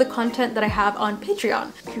kind of the content that I have on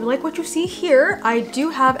Patreon. If you like what you see here, I do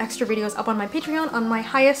have extra videos up on my Patreon on my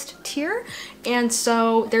highest tier, and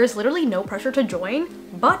so there's literally no pressure to join.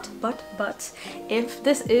 But if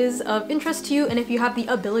this is of interest to you and if you have the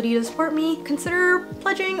ability to support me, consider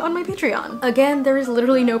pledging on my Patreon. Again, there is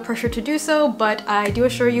literally no pressure to do so, but I do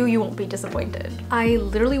assure you, you won't be disappointed. I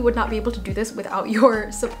literally would not be able to do this without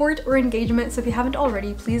your support or engagement, so if you haven't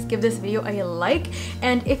already, please give this video a like.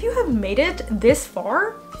 And if you have made it this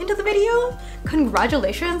far into the video,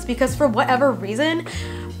 congratulations, because for whatever reason,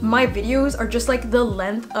 my videos are just like the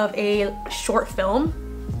length of a short film.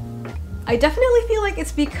 I definitely feel like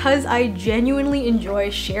it's because I genuinely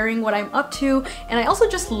enjoy sharing what I'm up to, and I also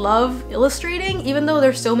just love illustrating, even though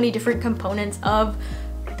there's so many different components of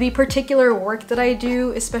the particular work that I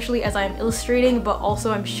do, especially as I'm illustrating, but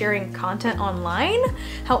also I'm sharing content online.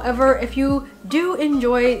 However, if you do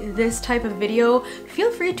enjoy this type of video,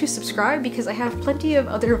 feel free to subscribe because I have plenty of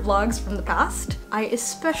other vlogs from the past. I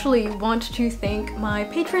especially want to thank my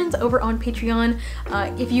patrons over on Patreon.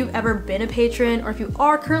 If you've ever been a patron, or if you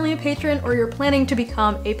are currently a patron, or you're planning to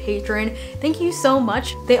become a patron, thank you so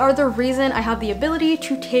much. They are the reason I have the ability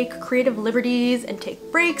to take creative liberties and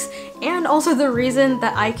take breaks, and also the reason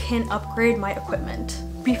that I can upgrade my equipment.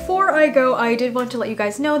 Before I go, I did want to let you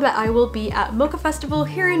guys know that I will be at Mocha Festival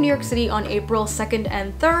here in New York City on April 2nd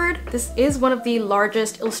and 3rd. This is one of the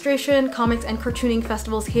largest illustration, comics, and cartooning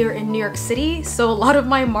festivals here in New York City, so a lot of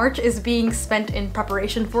my March is being spent in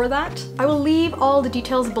preparation for that. I will leave all the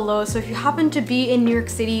details below, so if you happen to be in New York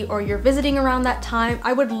City or you're visiting around that time,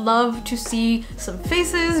 I would love to see some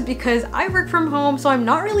faces because I work from home, so I'm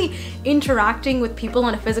not really interacting with people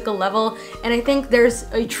on a physical level, and I think there's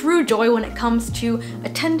a true joy when it comes to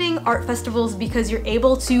attending art festivals because you're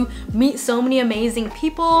able to meet so many amazing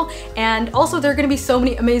people, and also there are going to be so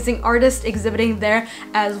many amazing artists exhibiting there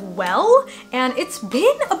as well. And it's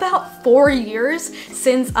been about 4 years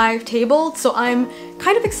since I've tabled, so I'm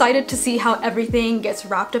kind of excited to see how everything gets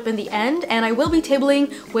wrapped up in the end. And I will be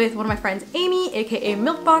tabling with one of my friends, Amy, aka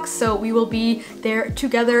Milkbox, so we will be there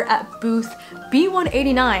together at booth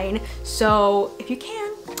B189, so if you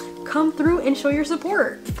can, come through and show your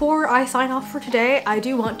support. Before I sign off for today, I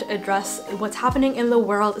do want to address what's happening in the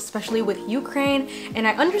world, especially with Ukraine, and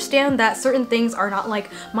I understand that certain things are not like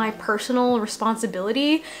my personal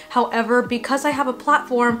responsibility. However, because I have a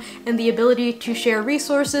platform and the ability to share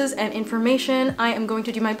resources and information, I am going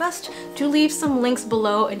to do my best to leave some links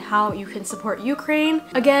below in how you can support Ukraine.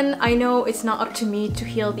 Again, I know it's not up to me to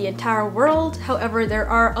heal the entire world, however, there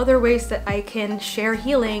are other ways that I can share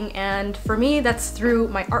healing, and for me, that's through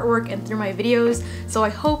my artwork and through my videos. So I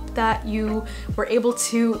hope that you were able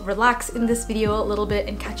to relax in this video a little bit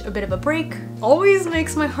and catch a bit of a break. Always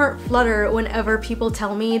makes my heart flutter whenever people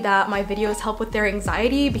tell me that my videos help with their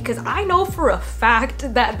anxiety, because I know for a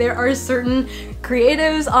fact that there are certain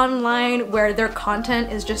creatives online where their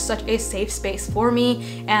content is just such a safe space for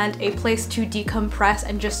me and a place to decompress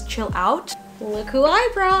and just chill out. Look who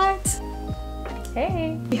I brought!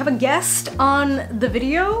 Hey! We have a guest on the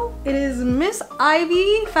video. It is Miss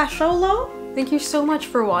Ivy Fasciolo. Thank you so much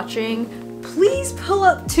for watching. Please pull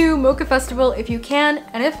up to Mocha Festival if you can,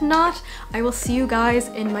 and if not, I will see you guys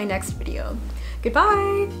in my next video.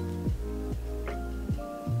 Goodbye!